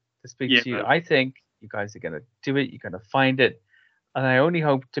amazing to speak to you. I think you guys are going to do it. You're going to find it, and I only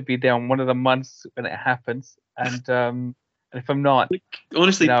hope to be there on one of the months when it happens. And if I'm not,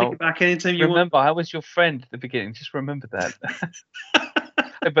 honestly, pick it back anytime you want. Remember, I was your friend at the beginning. Just remember that.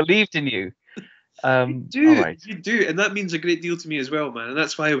 I believed in you. You do, and that means a great deal to me as well, man. And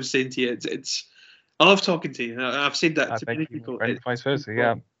that's why I was saying to you, I love talking to you. I've said that to many people. Vice versa,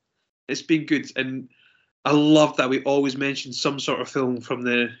 yeah. It's been good, and I love that we always mention some sort of film from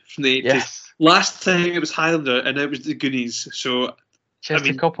the 80s. Yes. Last time it was Highlander, and now it was The Goonies. So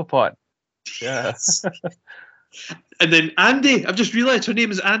Chester Copperpot. Yeah. And then Andy, I've just realised her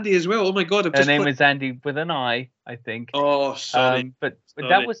name is Andy as well. Oh my god, her name is Andy with an I think. Oh, sorry. But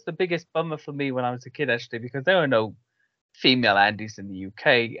that was the biggest bummer for me when I was a kid, actually, because there were no female Andys in the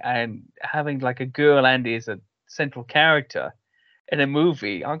UK, and having like a girl Andy as a central character in a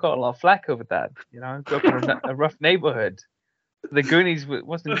movie, I got a lot of flack over that. I grew up in a rough neighborhood. The Goonies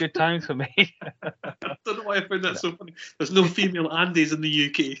wasn't good times for me. I don't know why I found that so funny. There's no female Andys in the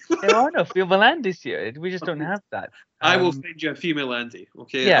UK. There are no female Andys here. We just don't have that. I will find you a female Andy,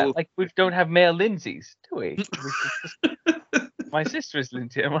 okay? Yeah, like we don't have male Lindsays, do we? My sister is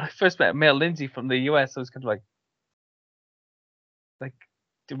Lindsay. And when I first met a male Lindsay from the US, I was kind of like,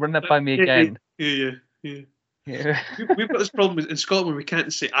 to run that by me again. Yeah. We've got this problem in Scotland where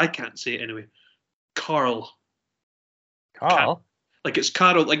I can't say it anyway. Carl. Like it's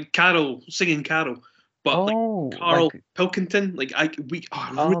Carol, like Carol singing Carol, but like Carl Pilkington,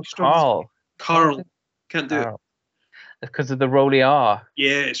 really strong. Carl can't do it because of the rolly R.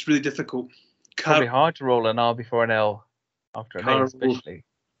 Yeah, it's really difficult. Probably hard to roll an R before an L after an A, especially.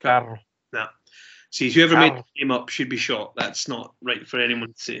 Carl. No. See, whoever made the name up should be shot. That's not right for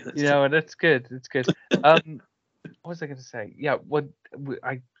anyone to say. That's good. It's good. What was I going to say? Yeah,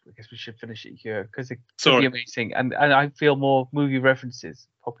 I guess we should finish it here because it could be amazing, and I feel more movie references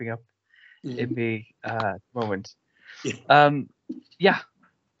popping up in the moment.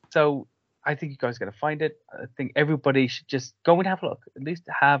 So I think you guys are going to find it. I think everybody should just go and have a look. At least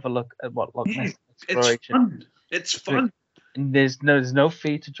have a look at what Loch Ness Exploration. It's fun. And there's no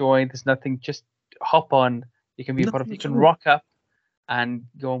fee to join. There's nothing. Just hop on. You can be a part of. Nothing You at can all. rock up and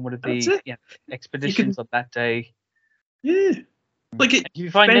go on one of That's the it. expeditions on that day. Yeah. Like If you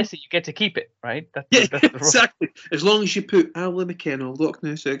find this, you get to keep it, right? That's the rule. exactly. As long as you put Ali McKenna, Loch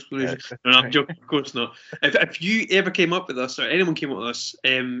Ness exploration. Yes, No, I'm right. joking. Of course not. If you ever came up with us, or anyone came up with us,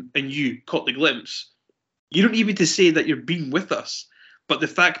 and you caught the glimpse, you don't even to say that you're being with us, but the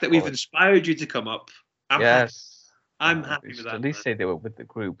fact that we've inspired you to come up, I'm happy. I'm happy with that. At least say they were with the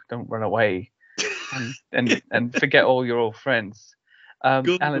group. Don't run away and forget all your old friends.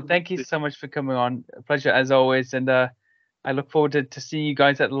 Alan, thank you so much for coming on. A pleasure as always, and I look forward to seeing you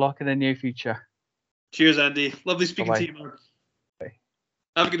guys at the Loch in the near future. Cheers, Andy. Lovely speaking Bye-bye. to you, man. Bye.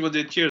 Have a good one, dude. Cheers.